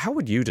how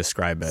would you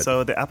describe it?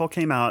 So The Apple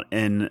came out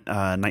in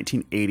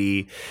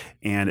 1980,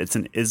 and it's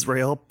an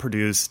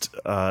Israel-produced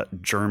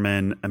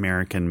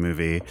German-American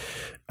movie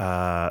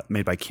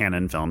made by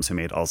Cannon Films, who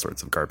made all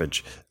sorts of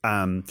garbage.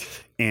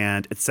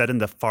 And it's set in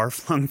the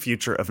far-flung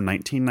future of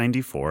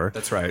 1994.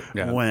 That's right.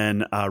 Yeah.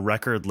 When a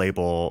record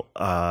label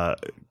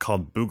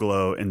called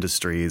Boogaloo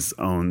Industries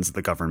owns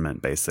the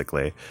government,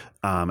 basically.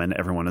 And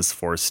everyone is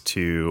forced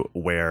to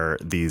wear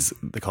these,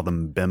 they call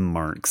them BIM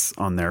marks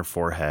on their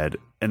forehead.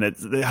 And it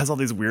has all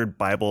these weird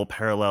Bible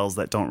parallels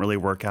that don't really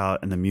work out.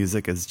 And the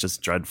music is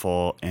just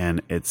dreadful.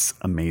 And it's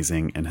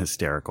amazing and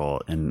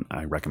hysterical. And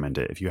I recommend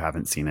it. If you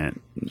haven't seen it,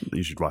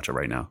 you should watch it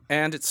right now.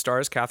 And it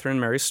stars Catherine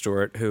Mary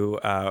Stewart, who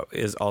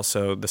is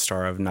also the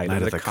star of Night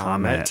of the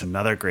Comet.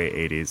 Another great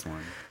 80s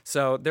one.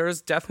 So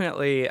there's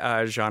definitely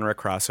a genre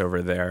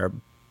crossover there.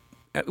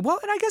 Well,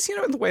 and I guess,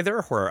 in the way there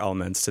are horror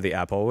elements to The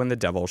Apple when the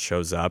devil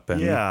shows up.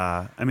 And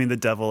yeah. I mean, the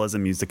devil as a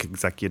music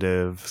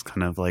executive is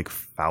kind of like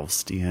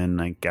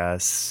Faustian, I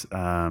guess.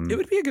 It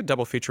would be a good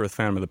double feature with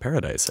Phantom of the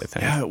Paradise, I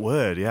think. Yeah, it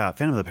would. Yeah.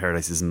 Phantom of the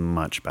Paradise is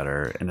much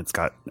better. And it's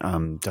got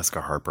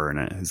Jessica Harper in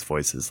it, whose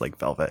voice is like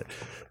velvet.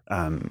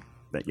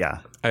 yeah.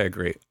 I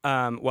agree.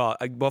 Well,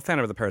 Phantom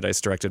of the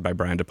Paradise, directed by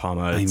Brian De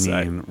Palma. I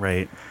mean,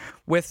 right.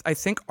 With, I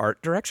think,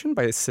 art direction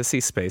by Sissy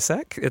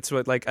Spacek. It's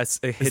what, like, a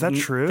hidden... Is that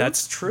true?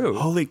 That's true.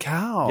 Holy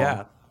cow.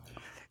 Yeah.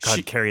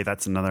 God, Carrie,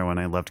 that's another one.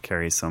 I loved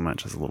Carrie so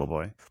much as a little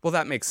boy. Well,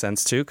 that makes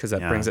sense, too, because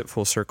that brings it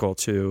full circle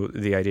to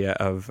the idea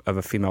of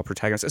a female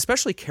protagonist,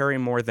 especially Carrie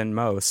more than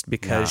most,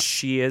 because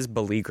she is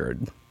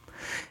beleaguered.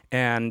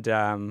 And...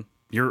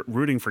 you're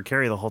rooting for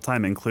Carrie the whole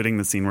time, including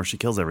the scene where she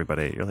kills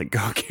everybody. You're like,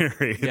 go,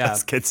 Carrie. Yeah.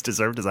 Those kids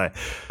deserve to die.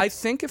 I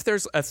think if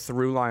there's a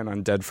through line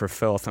on Dead for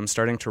Filth, I'm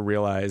starting to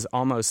realize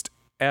almost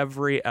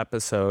every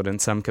episode in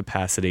some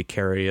capacity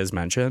Carrie is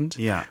mentioned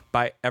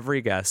by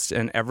every guest,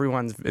 and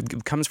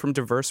it comes from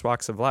diverse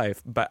walks of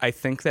life. But I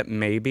think that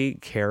maybe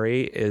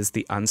Carrie is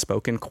the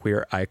unspoken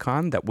queer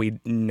icon that we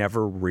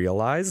never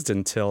realized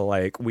until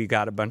like we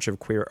got a bunch of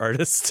queer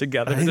artists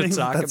together to talk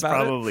about it. That's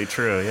probably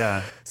true,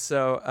 yeah.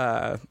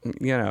 So,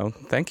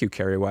 thank you,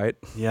 Carrie White.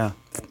 Yeah.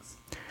 Thanks.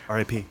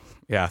 R.I.P.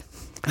 Yeah.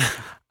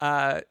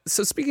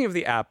 So speaking of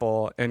the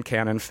Apple and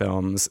Canon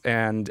Films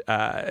and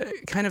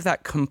kind of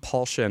that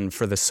compulsion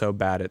for the so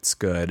bad it's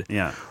good,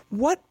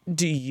 what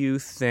do you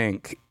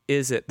think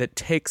is it that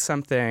takes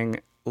something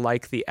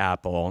like the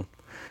Apple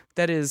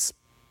that is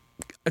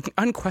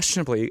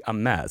unquestionably a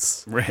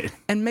mess, right,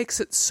 and makes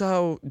it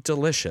so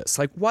delicious?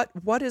 Like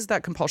what is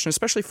that compulsion,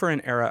 especially for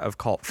an era of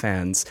cult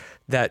fans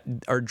that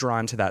are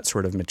drawn to that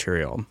sort of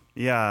material?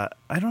 Yeah,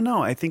 I don't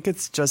know. I think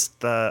it's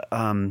just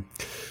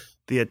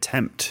the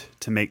attempt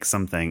to make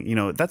something,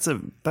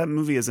 that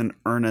movie is an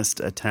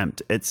earnest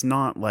attempt. It's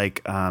not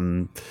like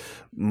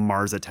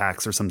Mars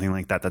Attacks or something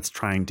like that that's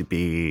trying to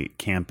be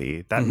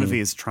campy. That movie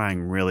is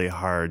trying really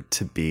hard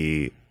to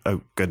be a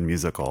good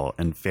musical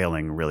and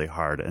failing really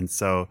hard. And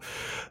so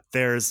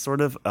there's sort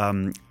of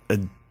a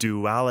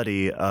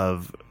duality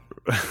of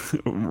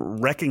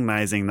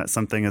recognizing that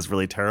something is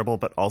really terrible,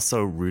 but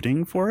also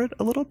rooting for it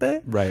a little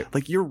bit. Right.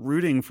 Like you're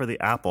rooting for the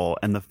Apple,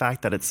 and the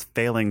fact that it's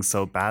failing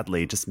so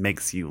badly just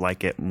makes you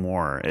like it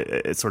more.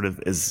 It sort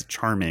of is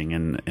charming,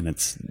 and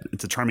it's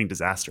a charming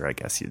disaster, I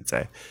guess you'd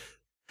say.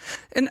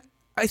 And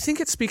I think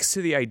it speaks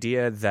to the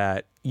idea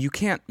that you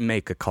can't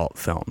make a cult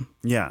film.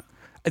 Yeah.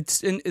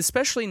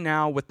 Especially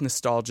now with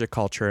nostalgia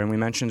culture, and we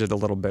mentioned it a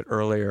little bit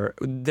earlier,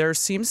 there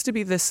seems to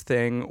be this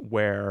thing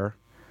where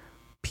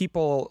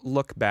people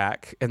look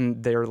back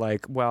and they're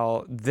like,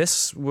 well,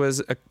 this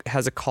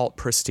has a cult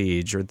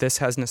prestige, or this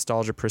has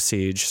nostalgia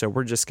prestige, so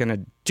we're just going to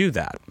do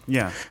that.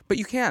 Yeah. But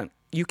you can't.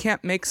 You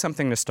can't make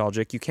something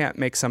nostalgic. You can't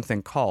make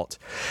something cult.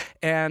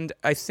 And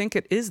I think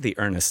it is the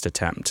earnest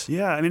attempt.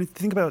 Yeah, I mean,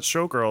 think about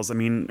Showgirls. I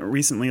mean,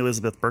 recently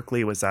Elizabeth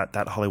Berkley was at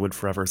that Hollywood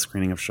Forever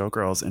screening of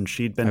Showgirls, and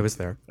she'd been... I was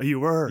there. Oh, you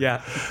were?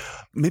 Yeah.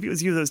 Maybe it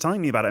was you that was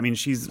telling me about it. I mean,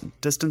 she's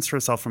distanced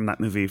herself from that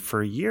movie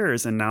for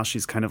years, and now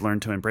she's kind of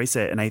learned to embrace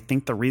it. And I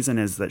think the reason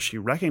is that she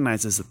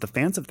recognizes that the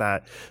fans of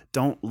that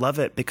don't love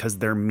it because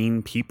they're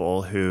mean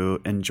people who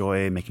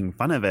enjoy making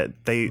fun of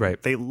it.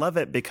 They love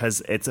it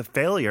because it's a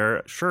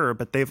failure, sure,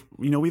 but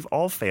we've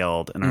all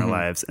failed in our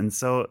lives. And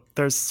so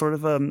there's sort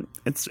of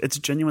it's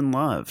genuine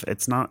love.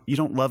 It's not, you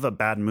don't love a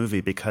bad movie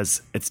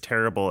because it's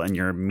terrible and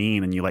you're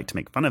mean and you like to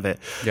make fun of it.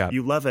 Yeah.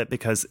 You love it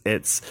because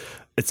it's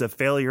a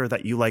failure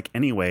that you like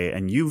anyway,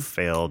 and you've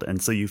failed,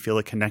 and so you feel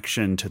a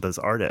connection to those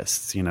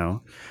artists,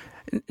 No,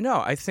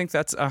 I think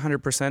that's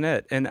 100%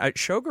 it. And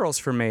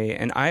Showgirls for me,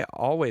 and I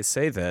always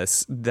say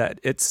this, that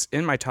it's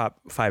in my top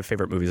 5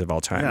 favorite movies of all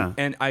time. Yeah.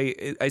 And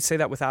I say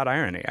that without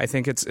irony. I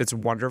think it's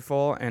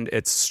wonderful, and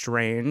it's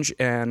strange,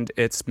 and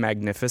it's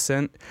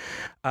magnificent.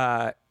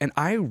 And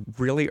I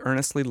really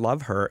earnestly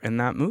love her in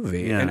that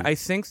movie. Yeah. And I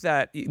think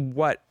that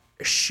what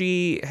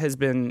she has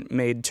been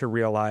made to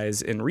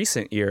realize in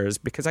recent years,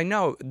 because I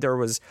know there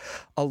was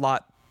a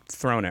lot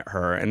thrown at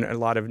her and a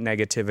lot of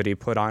negativity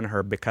put on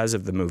her because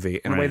of the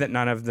movie in a way that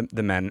none of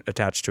the men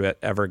attached to it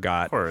ever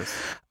got. Of course.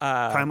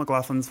 Kyle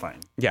MacLachlan's fine.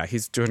 Yeah,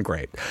 he's doing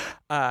great.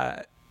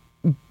 But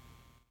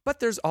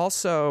there's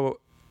also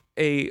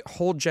a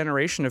whole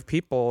generation of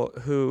people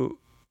who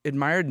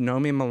admired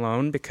Nomi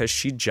Malone because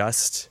she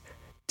just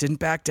didn't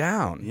back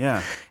down.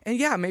 Yeah. And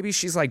yeah, maybe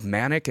she's like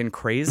manic and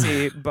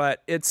crazy,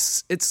 but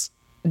it's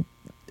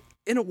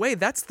in a way,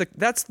 that's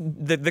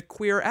the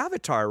queer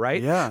avatar,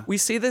 right? Yeah. We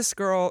see this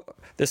girl,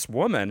 this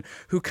woman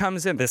who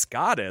comes in, this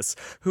goddess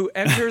who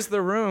enters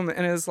the room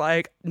and is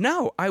like,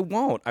 no, I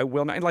won't. I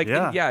will not. Like,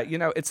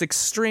 it's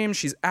extreme.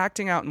 She's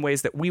acting out in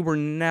ways that we were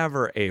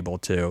never able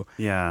to.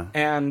 Yeah.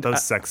 And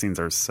those sex scenes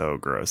are so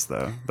gross,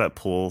 though. That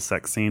pool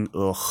sex scene,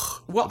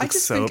 ugh. Well, I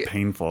just so think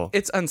painful.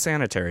 It's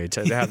unsanitary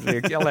to have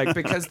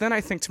because then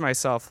I think to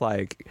myself,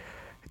 like,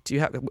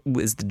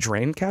 is the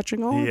drain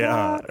catching all of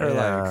that? Or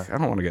like, I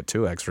don't want to get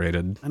too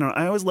X-rated. I don't know.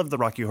 I always loved the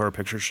Rocky Horror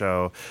Picture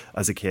Show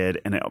as a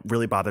kid, and it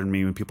really bothered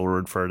me when people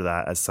refer to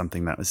that as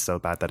something that was so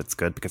bad that it's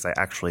good, because I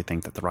actually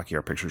think that the Rocky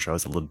Horror Picture Show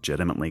is a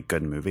legitimately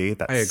good movie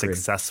that's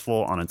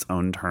successful on its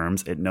own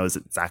terms. It knows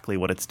exactly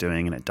what it's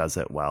doing, and it does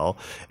it well.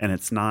 And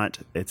it's not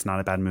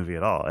a bad movie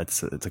at all.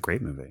 It's a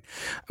great movie.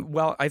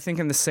 Well, I think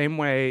in the same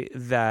way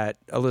that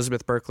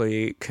Elizabeth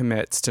Berkley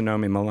commits to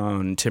Nomi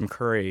Malone, Tim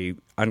Curry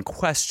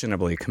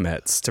unquestionably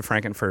commits to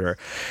Frankenfurter.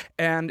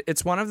 And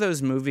it's one of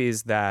those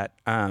movies that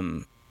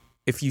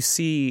if you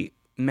see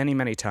many,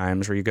 many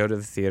times, or you go to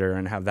the theater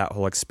and have that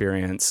whole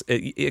experience,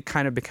 it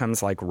kind of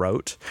becomes like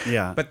rote.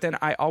 Yeah. But then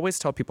I always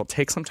tell people,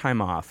 take some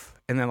time off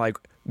and then like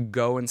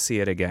go and see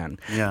it again.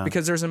 Yeah.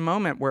 Because there's a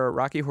moment where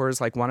Rocky Horror is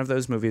like one of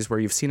those movies where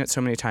you've seen it so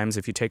many times,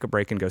 if you take a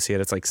break and go see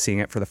it, it's like seeing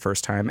it for the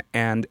first time.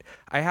 And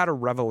I had a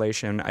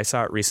revelation. I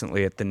saw it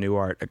recently at the New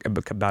Art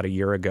about a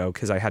year ago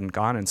because I hadn't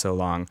gone in so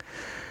long.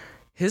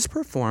 His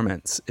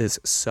performance is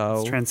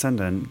so It's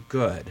transcendent.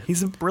 good.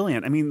 He's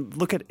brilliant. I mean,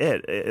 look at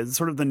It. It's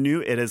sort of the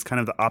new It is kind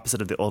of the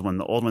opposite of the old one.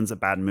 The old one's a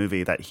bad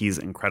movie that he's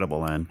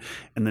incredible in,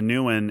 and the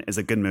new one is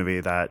a good movie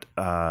that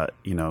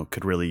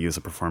could really use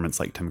a performance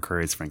like Tim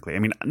Curry's. Frankly, I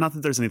mean, not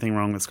that there's anything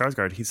wrong with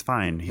Skarsgård. He's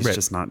fine. He's Right.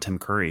 just not Tim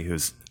Curry,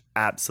 who's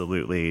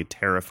absolutely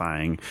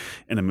terrifying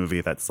in a movie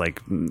that's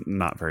like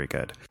not very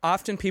good.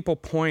 Often people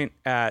point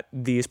at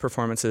these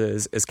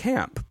performances as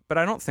camp, but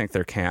I don't think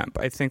they're camp.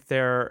 I think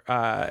they're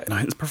No,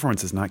 his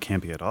performance is not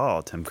campy at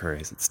all. Tim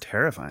Curry's. It's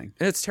terrifying.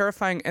 it's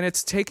terrifying, and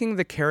it's taking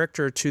the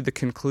character to the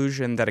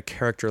conclusion that a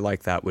character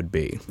like that would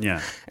be.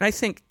 Yeah. And I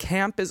think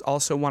camp is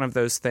also one of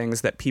those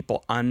things that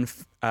people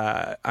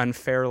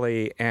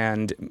unfairly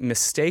and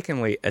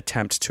mistakenly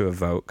attempt to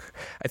evoke.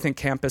 I think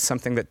camp is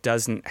something that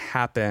doesn't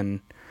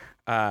happen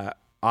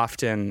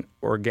often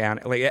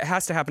organically. It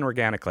has to happen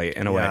organically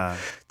in a way.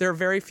 There are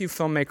very few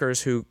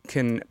filmmakers who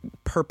can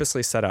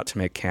purposely set out to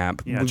make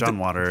camp. Yeah, John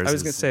Waters. I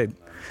was going to say,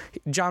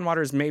 John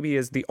Waters maybe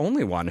is the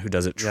only one who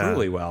does it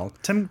truly well.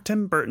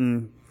 Tim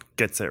Burton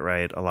gets it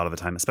right a lot of the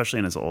time, especially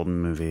in his old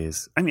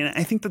movies. I mean,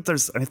 I think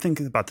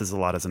about this a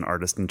lot as an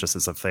artist and just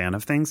as a fan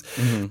of things.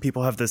 Mm-hmm.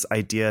 People have this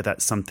idea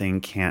that something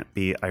can't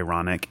be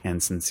ironic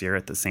and sincere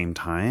at the same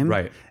time.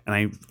 Right. And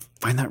I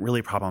find that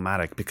really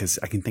problematic because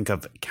I can think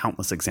of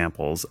countless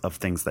examples of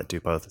things that do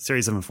both. A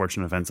Series of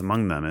Unfortunate Events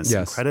among them is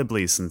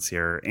incredibly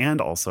sincere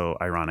and also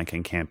ironic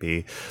and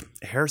campy.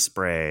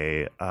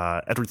 Hairspray,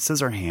 Edward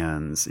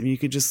Scissorhands. I mean, you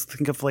could just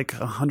think of like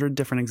 100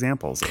 different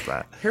examples of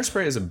that.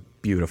 Hairspray is a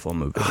beautiful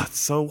movie. It's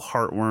so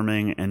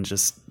heartwarming and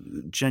just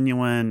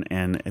genuine,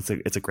 and it's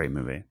a great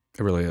movie.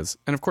 It really is.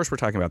 And of course, we're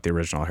talking about the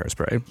original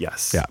Hairspray.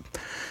 Yes. Yeah.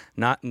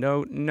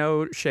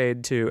 No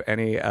shade to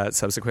any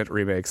subsequent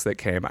remakes that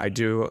came. I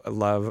do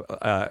love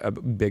a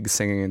big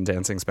singing and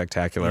dancing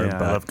spectacular. Yeah,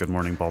 but I love Good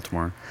Morning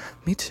Baltimore.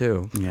 Me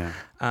too. Yeah.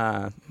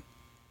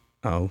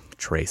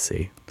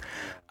 Tracy.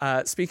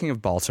 Speaking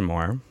of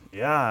Baltimore,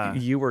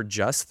 you were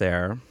just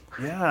there.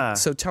 Yeah.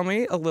 So tell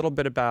me a little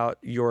bit about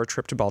your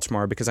trip to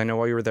Baltimore, because I know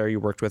while you were there, you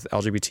worked with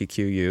LGBTQ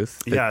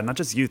youth. Yeah, not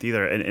just youth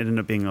either. It ended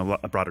up being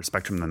a broader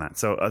spectrum than that.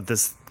 So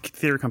this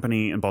theater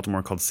company in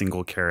Baltimore called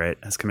Single Carrot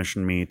has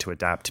commissioned me to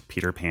adapt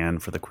Peter Pan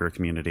for the queer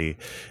community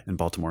in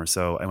Baltimore.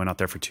 So I went out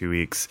there for 2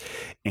 weeks,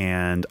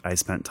 and I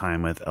spent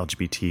time with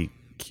LGBTQ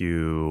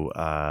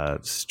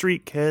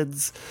street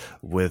kids,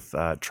 with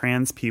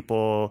trans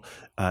people,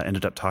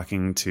 ended up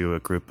talking to a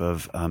group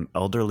of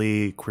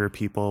elderly queer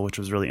people, which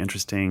was really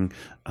interesting,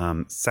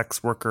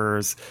 sex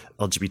workers,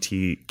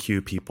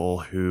 LGBTQ people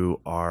who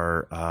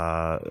are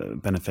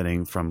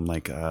benefiting from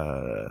like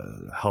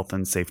health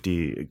and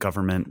safety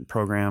government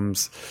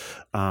programs.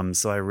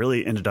 So I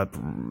really ended up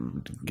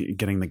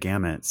getting the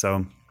gamut.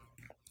 So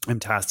I'm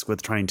tasked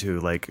with trying to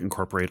like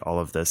incorporate all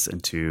of this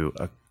into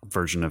a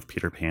version of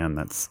Peter Pan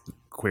that's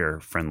queer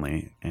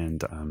friendly,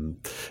 and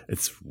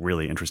it's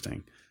really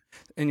interesting.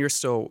 And you're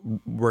still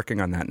working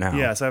on that now.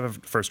 Yeah, so I have a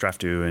first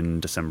draft due in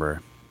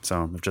December,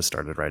 so I've just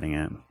started writing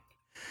it.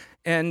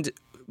 And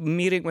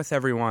meeting with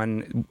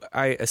everyone,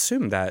 I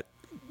assume that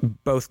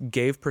both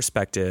gave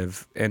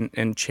perspective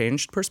and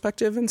changed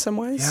perspective in some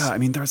ways. Yeah, I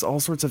mean, there's all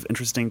sorts of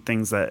interesting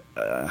things that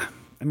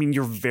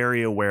you're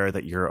very aware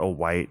that you're a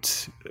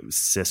white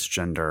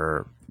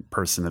cisgender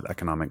person of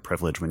economic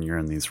privilege when you're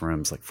in these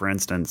rooms. Like, for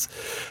instance,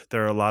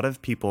 there are a lot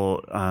of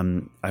people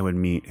I would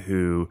meet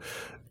who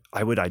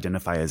I would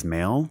identify as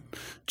male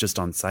just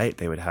on sight.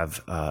 They would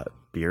have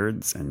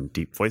beards and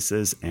deep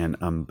voices, and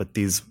but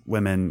these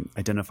women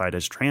identified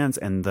as trans.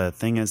 And the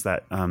thing is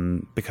that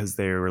because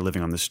they were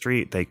living on the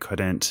street, they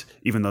couldn't,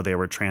 even though they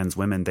were trans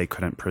women, they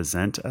couldn't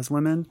present as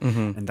women.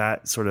 Mm-hmm. And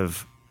that sort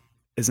of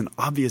is an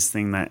obvious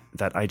thing that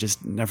I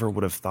just never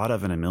would have thought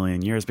of in a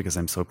million years because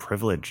I'm so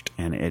privileged,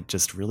 and it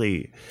just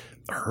really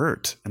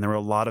hurt. And there were a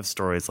lot of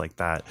stories like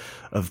that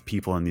of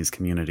people in these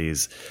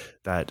communities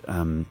that,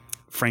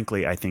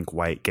 frankly, I think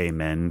white gay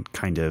men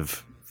kind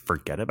of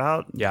forget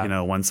about. Yeah. You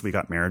know, once we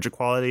got marriage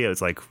equality, it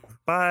was like,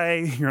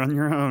 bye, you're on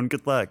your own,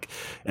 good luck.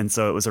 And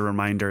so it was a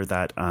reminder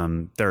that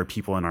there are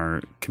people in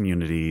our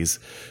communities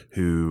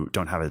who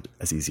don't have it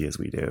as easy as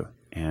we do.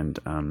 And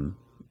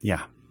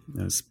it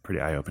was pretty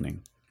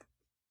eye-opening.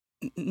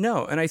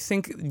 No, and I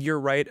think you're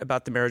right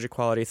about the marriage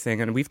equality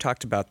thing, and we've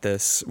talked about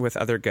this with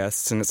other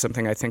guests, and it's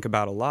something I think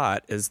about a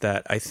lot, is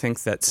that I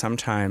think that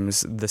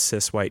sometimes the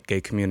cis white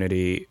gay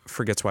community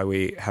forgets why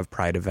we have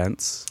pride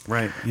events.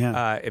 Right,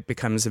 yeah. It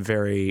becomes a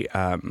very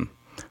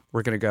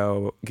we're going to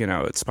go,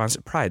 it's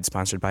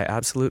sponsored by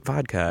Absolute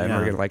Vodka, and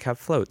we're going to have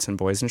floats and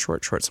boys in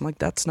short shorts. I'm like,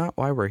 that's not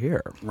why we're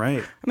here.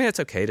 Right. I mean, it's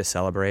okay to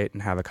celebrate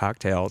and have a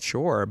cocktail,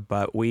 sure,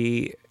 but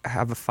we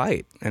have a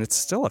fight, and it's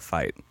still a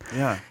fight.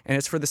 Yeah. And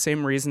it's for the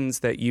same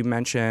reasons that you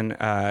mention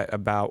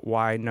about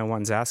why no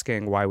one's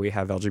asking why we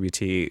have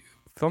LGBT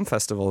film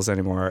festivals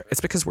anymore.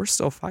 It's because we're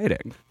still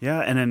fighting. Yeah,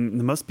 and then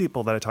the most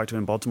people that I talked to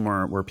in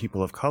Baltimore were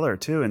people of color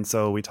too, and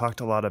so we talked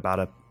a lot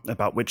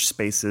about which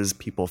spaces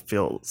people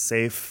feel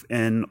safe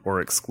in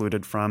or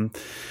excluded from.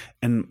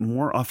 And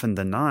more often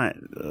than not,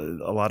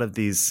 a lot of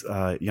these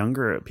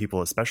younger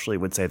people especially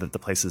would say that the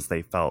places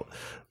they felt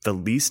the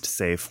least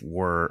safe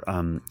were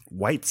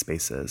white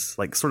spaces.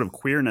 Like, sort of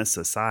queerness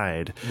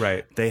aside,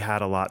 right? They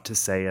had a lot to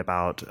say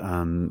about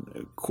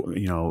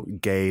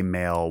gay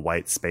male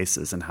white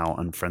spaces and how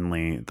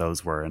unfriendly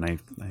those were. And I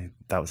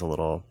that was a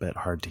little bit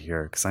hard to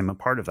hear because I'm a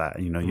part of that.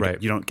 You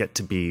don't get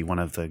to be one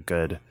of the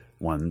good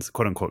ones,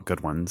 quote unquote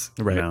good ones.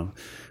 Right.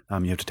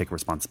 You have to take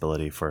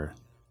responsibility for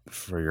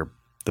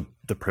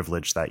the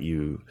privilege that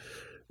you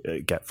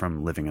get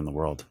from living in the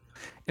world.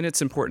 And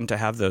it's important to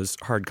have those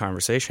hard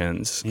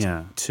conversations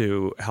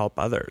to help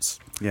others.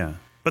 Yeah.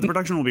 But the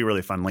production will be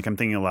really fun. Like, I'm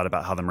thinking a lot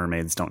about how the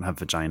mermaids don't have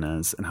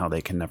vaginas and how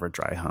they can never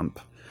dry hump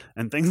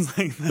and things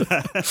like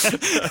that.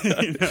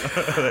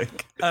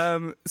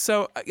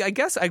 So I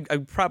guess I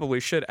probably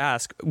should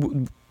ask,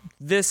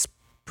 this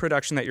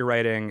production that you're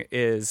writing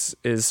is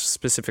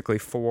specifically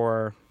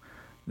for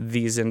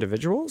these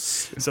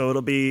individuals? So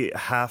it'll be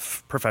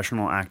half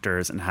professional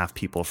actors and half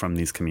people from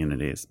these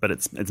communities, but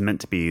it's meant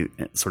to be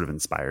sort of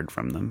inspired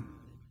from them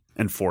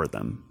and for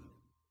them.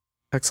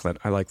 Excellent.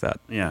 I like that.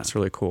 Yeah. It's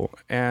really cool.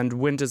 And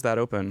when does that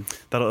open?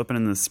 That'll open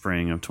in the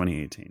spring of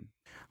 2018.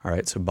 All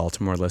right. So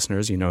Baltimore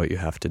listeners, you know what you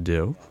have to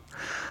do.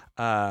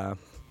 John,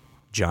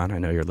 I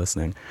know you're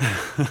listening.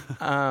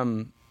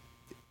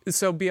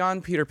 So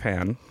beyond Peter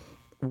Pan,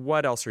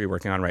 what else are you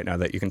working on right now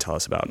that you can tell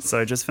us about? So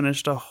I just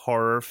finished a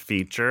horror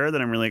feature that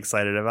I'm really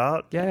excited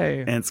about.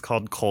 Yay. And it's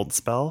called Cold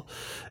Spell.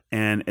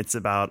 And it's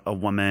about a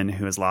woman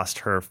who has lost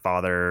her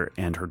father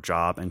and her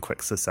job in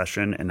quick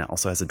succession and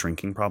also has a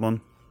drinking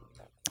problem.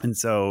 And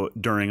so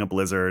during a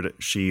blizzard,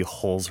 she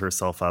holes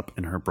herself up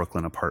in her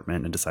Brooklyn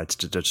apartment and decides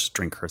to just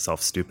drink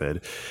herself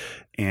stupid.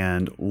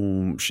 And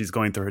she's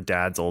going through her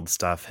dad's old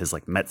stuff, his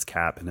Mets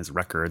cap and his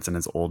records and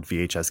his old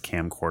VHS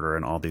camcorder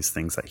and all these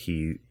things that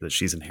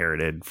she's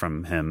inherited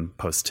from him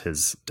post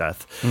his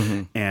death.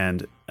 Mm-hmm.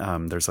 And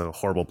there's a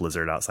horrible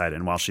blizzard outside.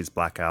 And while she's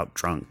blackout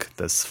drunk,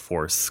 this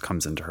force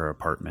comes into her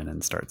apartment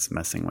and starts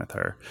messing with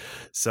her.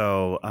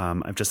 So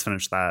I've just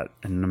finished that,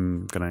 and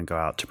I'm going to go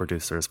out to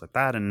producers with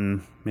that,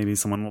 and maybe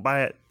someone will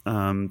buy it.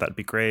 That'd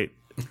be great.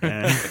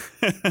 Okay.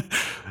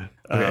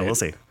 We'll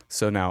see.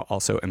 So now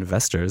also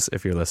investors,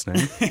 if you're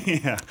listening.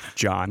 Yeah.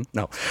 John.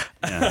 No.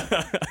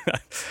 Yeah.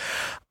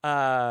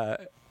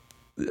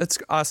 That's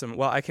awesome.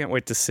 Well, I can't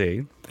wait to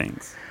see.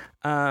 Thanks.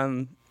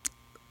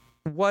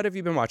 What have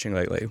you been watching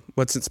lately?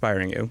 What's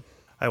inspiring you?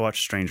 I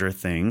watched Stranger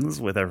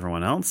Things with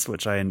everyone else,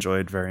 which I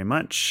enjoyed very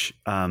much.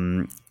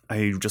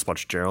 I just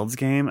watched Gerald's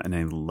Game, and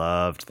I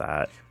loved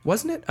that.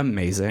 Wasn't it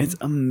amazing? It's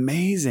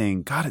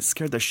amazing. God, it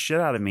scared the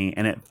shit out of me,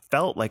 and it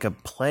felt like a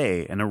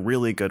play in a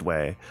really good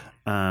way.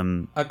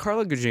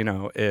 Carla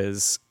Gugino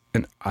is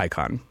an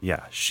icon.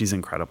 Yeah, she's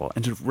incredible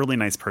and a really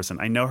nice person.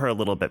 I know her a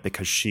little bit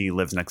because she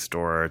lives next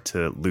door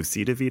to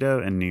Lucy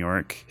DeVito in New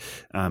York,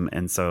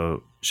 and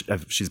so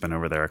she's been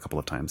over there a couple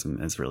of times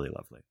and is really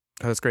lovely.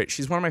 Oh, that's great.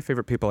 She's one of my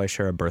favorite people I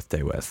share a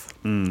birthday with.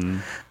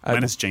 Mine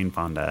is Jane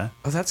Fonda.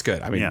 Oh, that's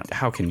good. I mean,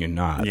 how can you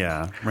not?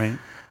 Yeah, right.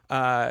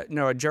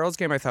 No, Gerald's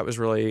Game I thought was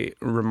really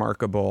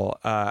remarkable.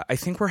 I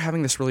think we're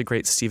having this really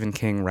great Stephen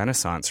King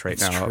renaissance right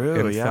now. True,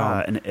 in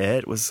film. And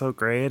It was so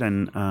great.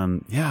 And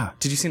yeah.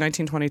 Did you see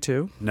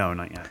 1922? No,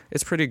 not yet.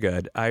 It's pretty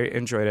good. I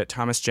enjoyed it.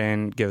 Thomas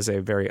Jane gives a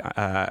very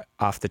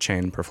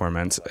off-the-chain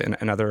performance.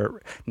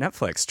 Another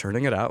Netflix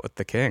turning it out with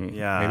The King.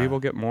 Yeah. Maybe we'll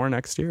get more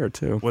next year,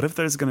 too. What if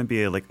there's going to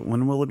be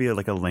when will it be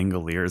like a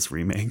Langoliers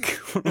remake?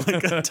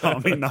 Like a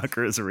Tommy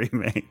Knockers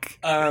remake?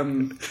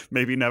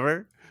 Maybe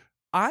never?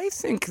 I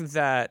think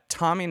that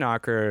Tommy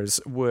Knockers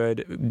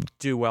would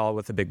do well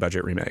with a big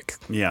budget remake.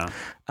 Yeah.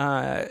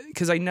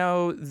 Because I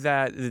know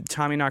that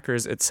Tommy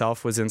Knockers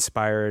itself was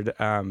inspired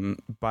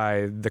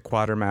by the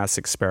Quatermass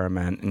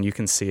experiment, and you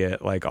can see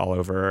it all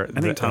over.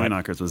 I think Tommy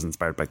Knockers was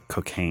inspired by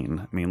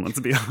cocaine. I mean, let's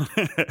be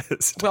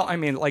honest. Well, I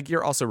mean,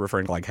 you're also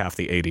referring to half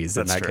the 80s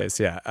in that case.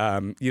 Yeah.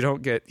 You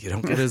don't get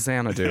a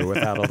Xanadu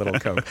without a little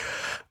coke.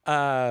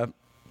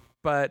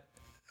 But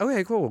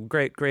okay, cool.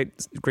 Great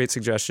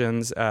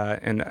suggestions.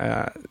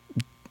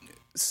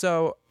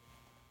 So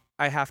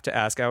I have to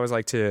ask, I always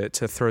like to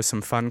throw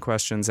some fun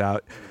questions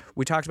out.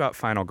 We talked about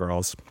Final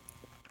Girls,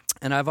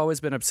 and I've always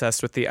been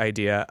obsessed with the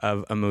idea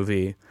of a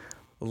movie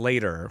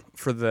later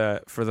for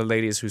the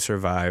ladies who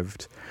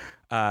survived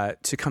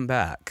to come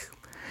back.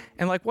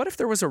 And what if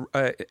there was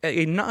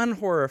a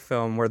non-horror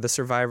film where the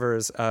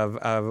survivors of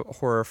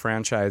horror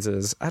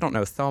franchises, I don't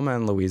know, Thelma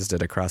and Louise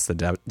did Across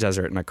the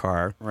Desert in a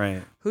car.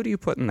 Right. Who do you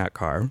put in that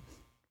car?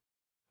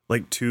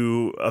 like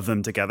 2 of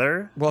them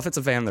together? Well, if it's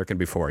a van, there can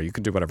be 4. You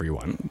can do whatever you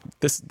want.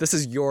 This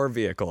is your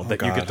vehicle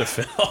that you get to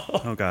fill.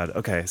 Oh God.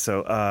 Okay.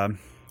 So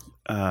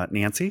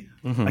Nancy.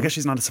 I guess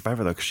she's not a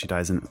survivor though because she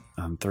dies in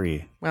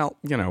 3. Well,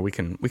 we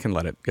can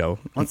let it go.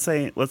 Let's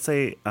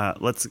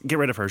get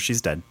rid of her.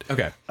 She's dead.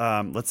 Okay.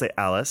 Let's say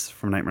Alice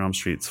from Nightmare on Elm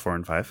Streets 4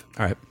 and 5.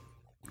 All right.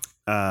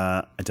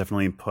 I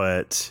definitely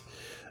put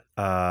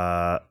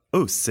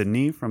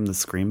Sydney from the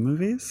Scream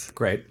movies.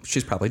 Great.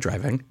 She's probably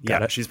driving.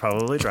 Yeah, she's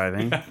probably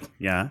driving.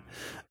 Yeah.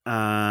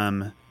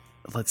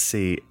 Let's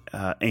see.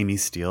 Amy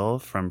Steele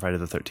from Friday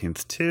the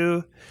 13th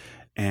 2.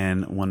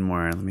 And one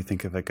more. Let me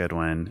think of a good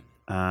one.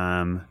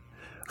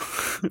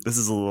 This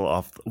is a little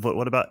off.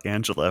 What about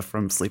Angela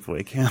from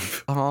Sleepaway Camp?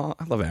 Oh,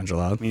 I love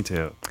Angela. Me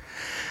too.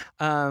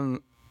 Are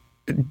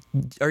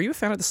you a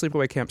fan of the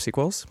Sleepaway Camp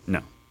sequels?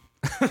 No,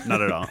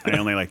 not at all. I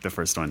only like the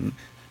first one.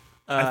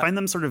 I find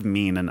them sort of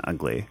mean and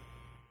ugly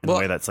in a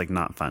way that's like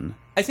not fun.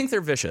 I think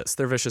they're vicious.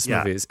 They're vicious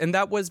movies. And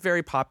that was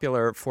very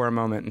popular for a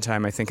moment in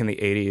time, I think in the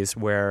 80s,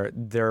 where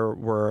there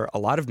were a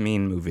lot of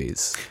mean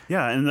movies.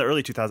 Yeah, in the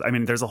early 2000s. I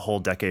mean, there's a whole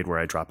decade where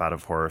I drop out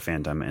of horror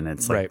fandom, and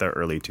it's like the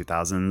early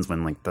 2000s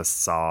when like the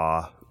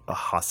Saw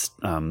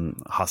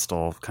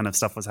hostile kind of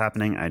stuff was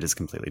happening. I just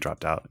completely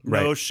dropped out.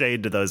 No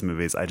shade to those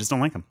movies. I just don't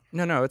like them.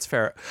 No, it's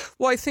fair.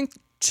 Well, I think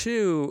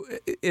too,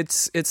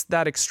 it's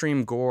that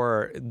extreme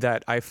gore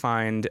that I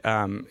find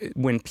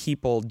when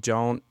people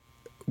don't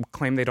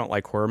claim they don't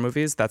like horror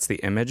movies, that's the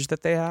image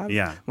that they have.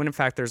 Yeah. When in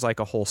fact there's like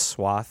a whole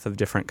swath of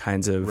different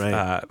kinds of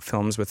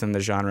films within the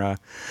genre.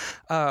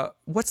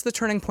 What's the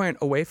turning point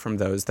away from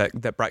those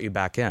that brought you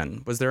back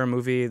in? Was there a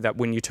movie that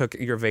when you took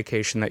your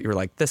vacation that you were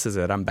like, this is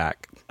it, I'm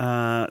back?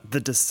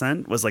 The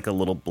Descent was like a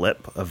little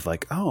blip of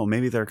like, oh,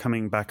 maybe they're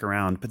coming back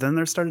around. But then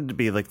there started to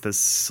be like this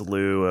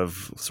slew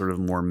of sort of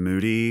more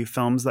moody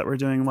films that were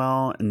doing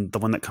well. And the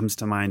one that comes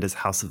to mind is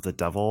House of the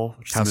Devil,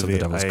 which House is a movie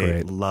of the Devil's I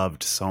great.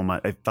 loved so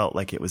much. I felt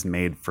like it was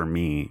made for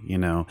me,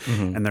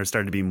 and there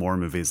started to be more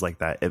movies like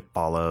that. It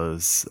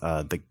Follows,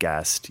 The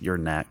Guest, You're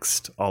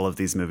Next, all of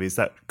these movies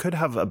that could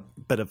have a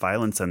bit of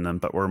violence in them,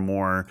 but were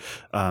more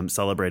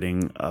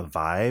celebrating a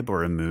vibe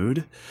or a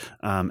mood.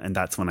 And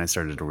that's when I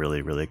started to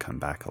really, really come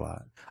back a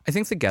lot. I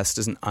think The Guest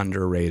is an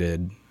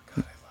underrated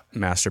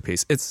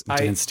masterpiece.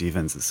 Dan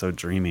Stevens is so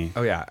dreamy.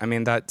 Oh yeah, I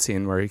mean that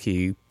scene where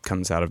he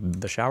comes out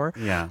of the shower,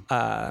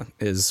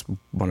 is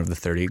one of the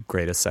 30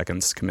 greatest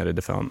seconds committed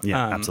to film.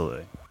 Yeah,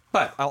 absolutely.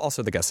 But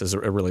also, The Guest is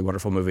a really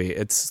wonderful movie.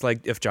 It's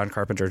like if John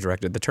Carpenter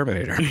directed The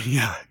Terminator.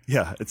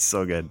 Yeah, it's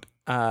so good.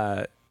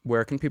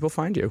 Where can people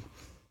find you?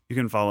 You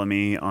can follow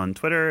me on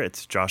Twitter.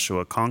 It's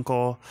Joshua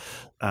Conkle.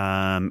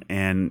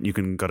 And you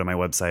can go to my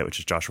website, which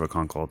is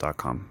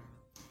joshuaconkle.com.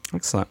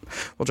 Excellent.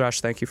 Well,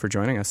 Josh, thank you for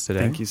joining us today.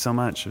 Thank you so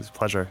much. It was a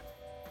pleasure.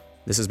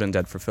 This has been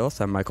Dead for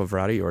Filth. I'm Michael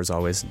Varrati, yours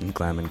always in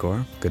glam and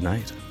gore. Good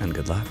night and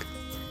good luck.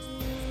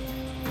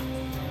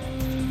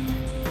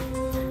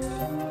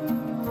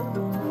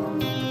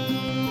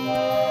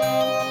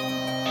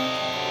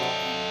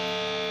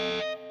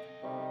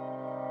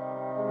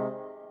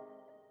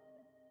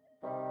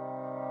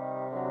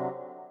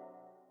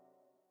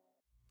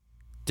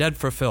 Dead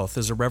for Filth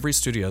is a Reverie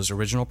Studios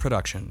original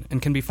production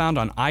and can be found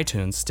on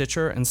iTunes,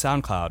 Stitcher, and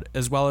SoundCloud,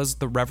 as well as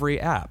the Reverie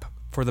app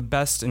for the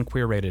best in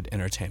queer-rated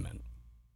entertainment.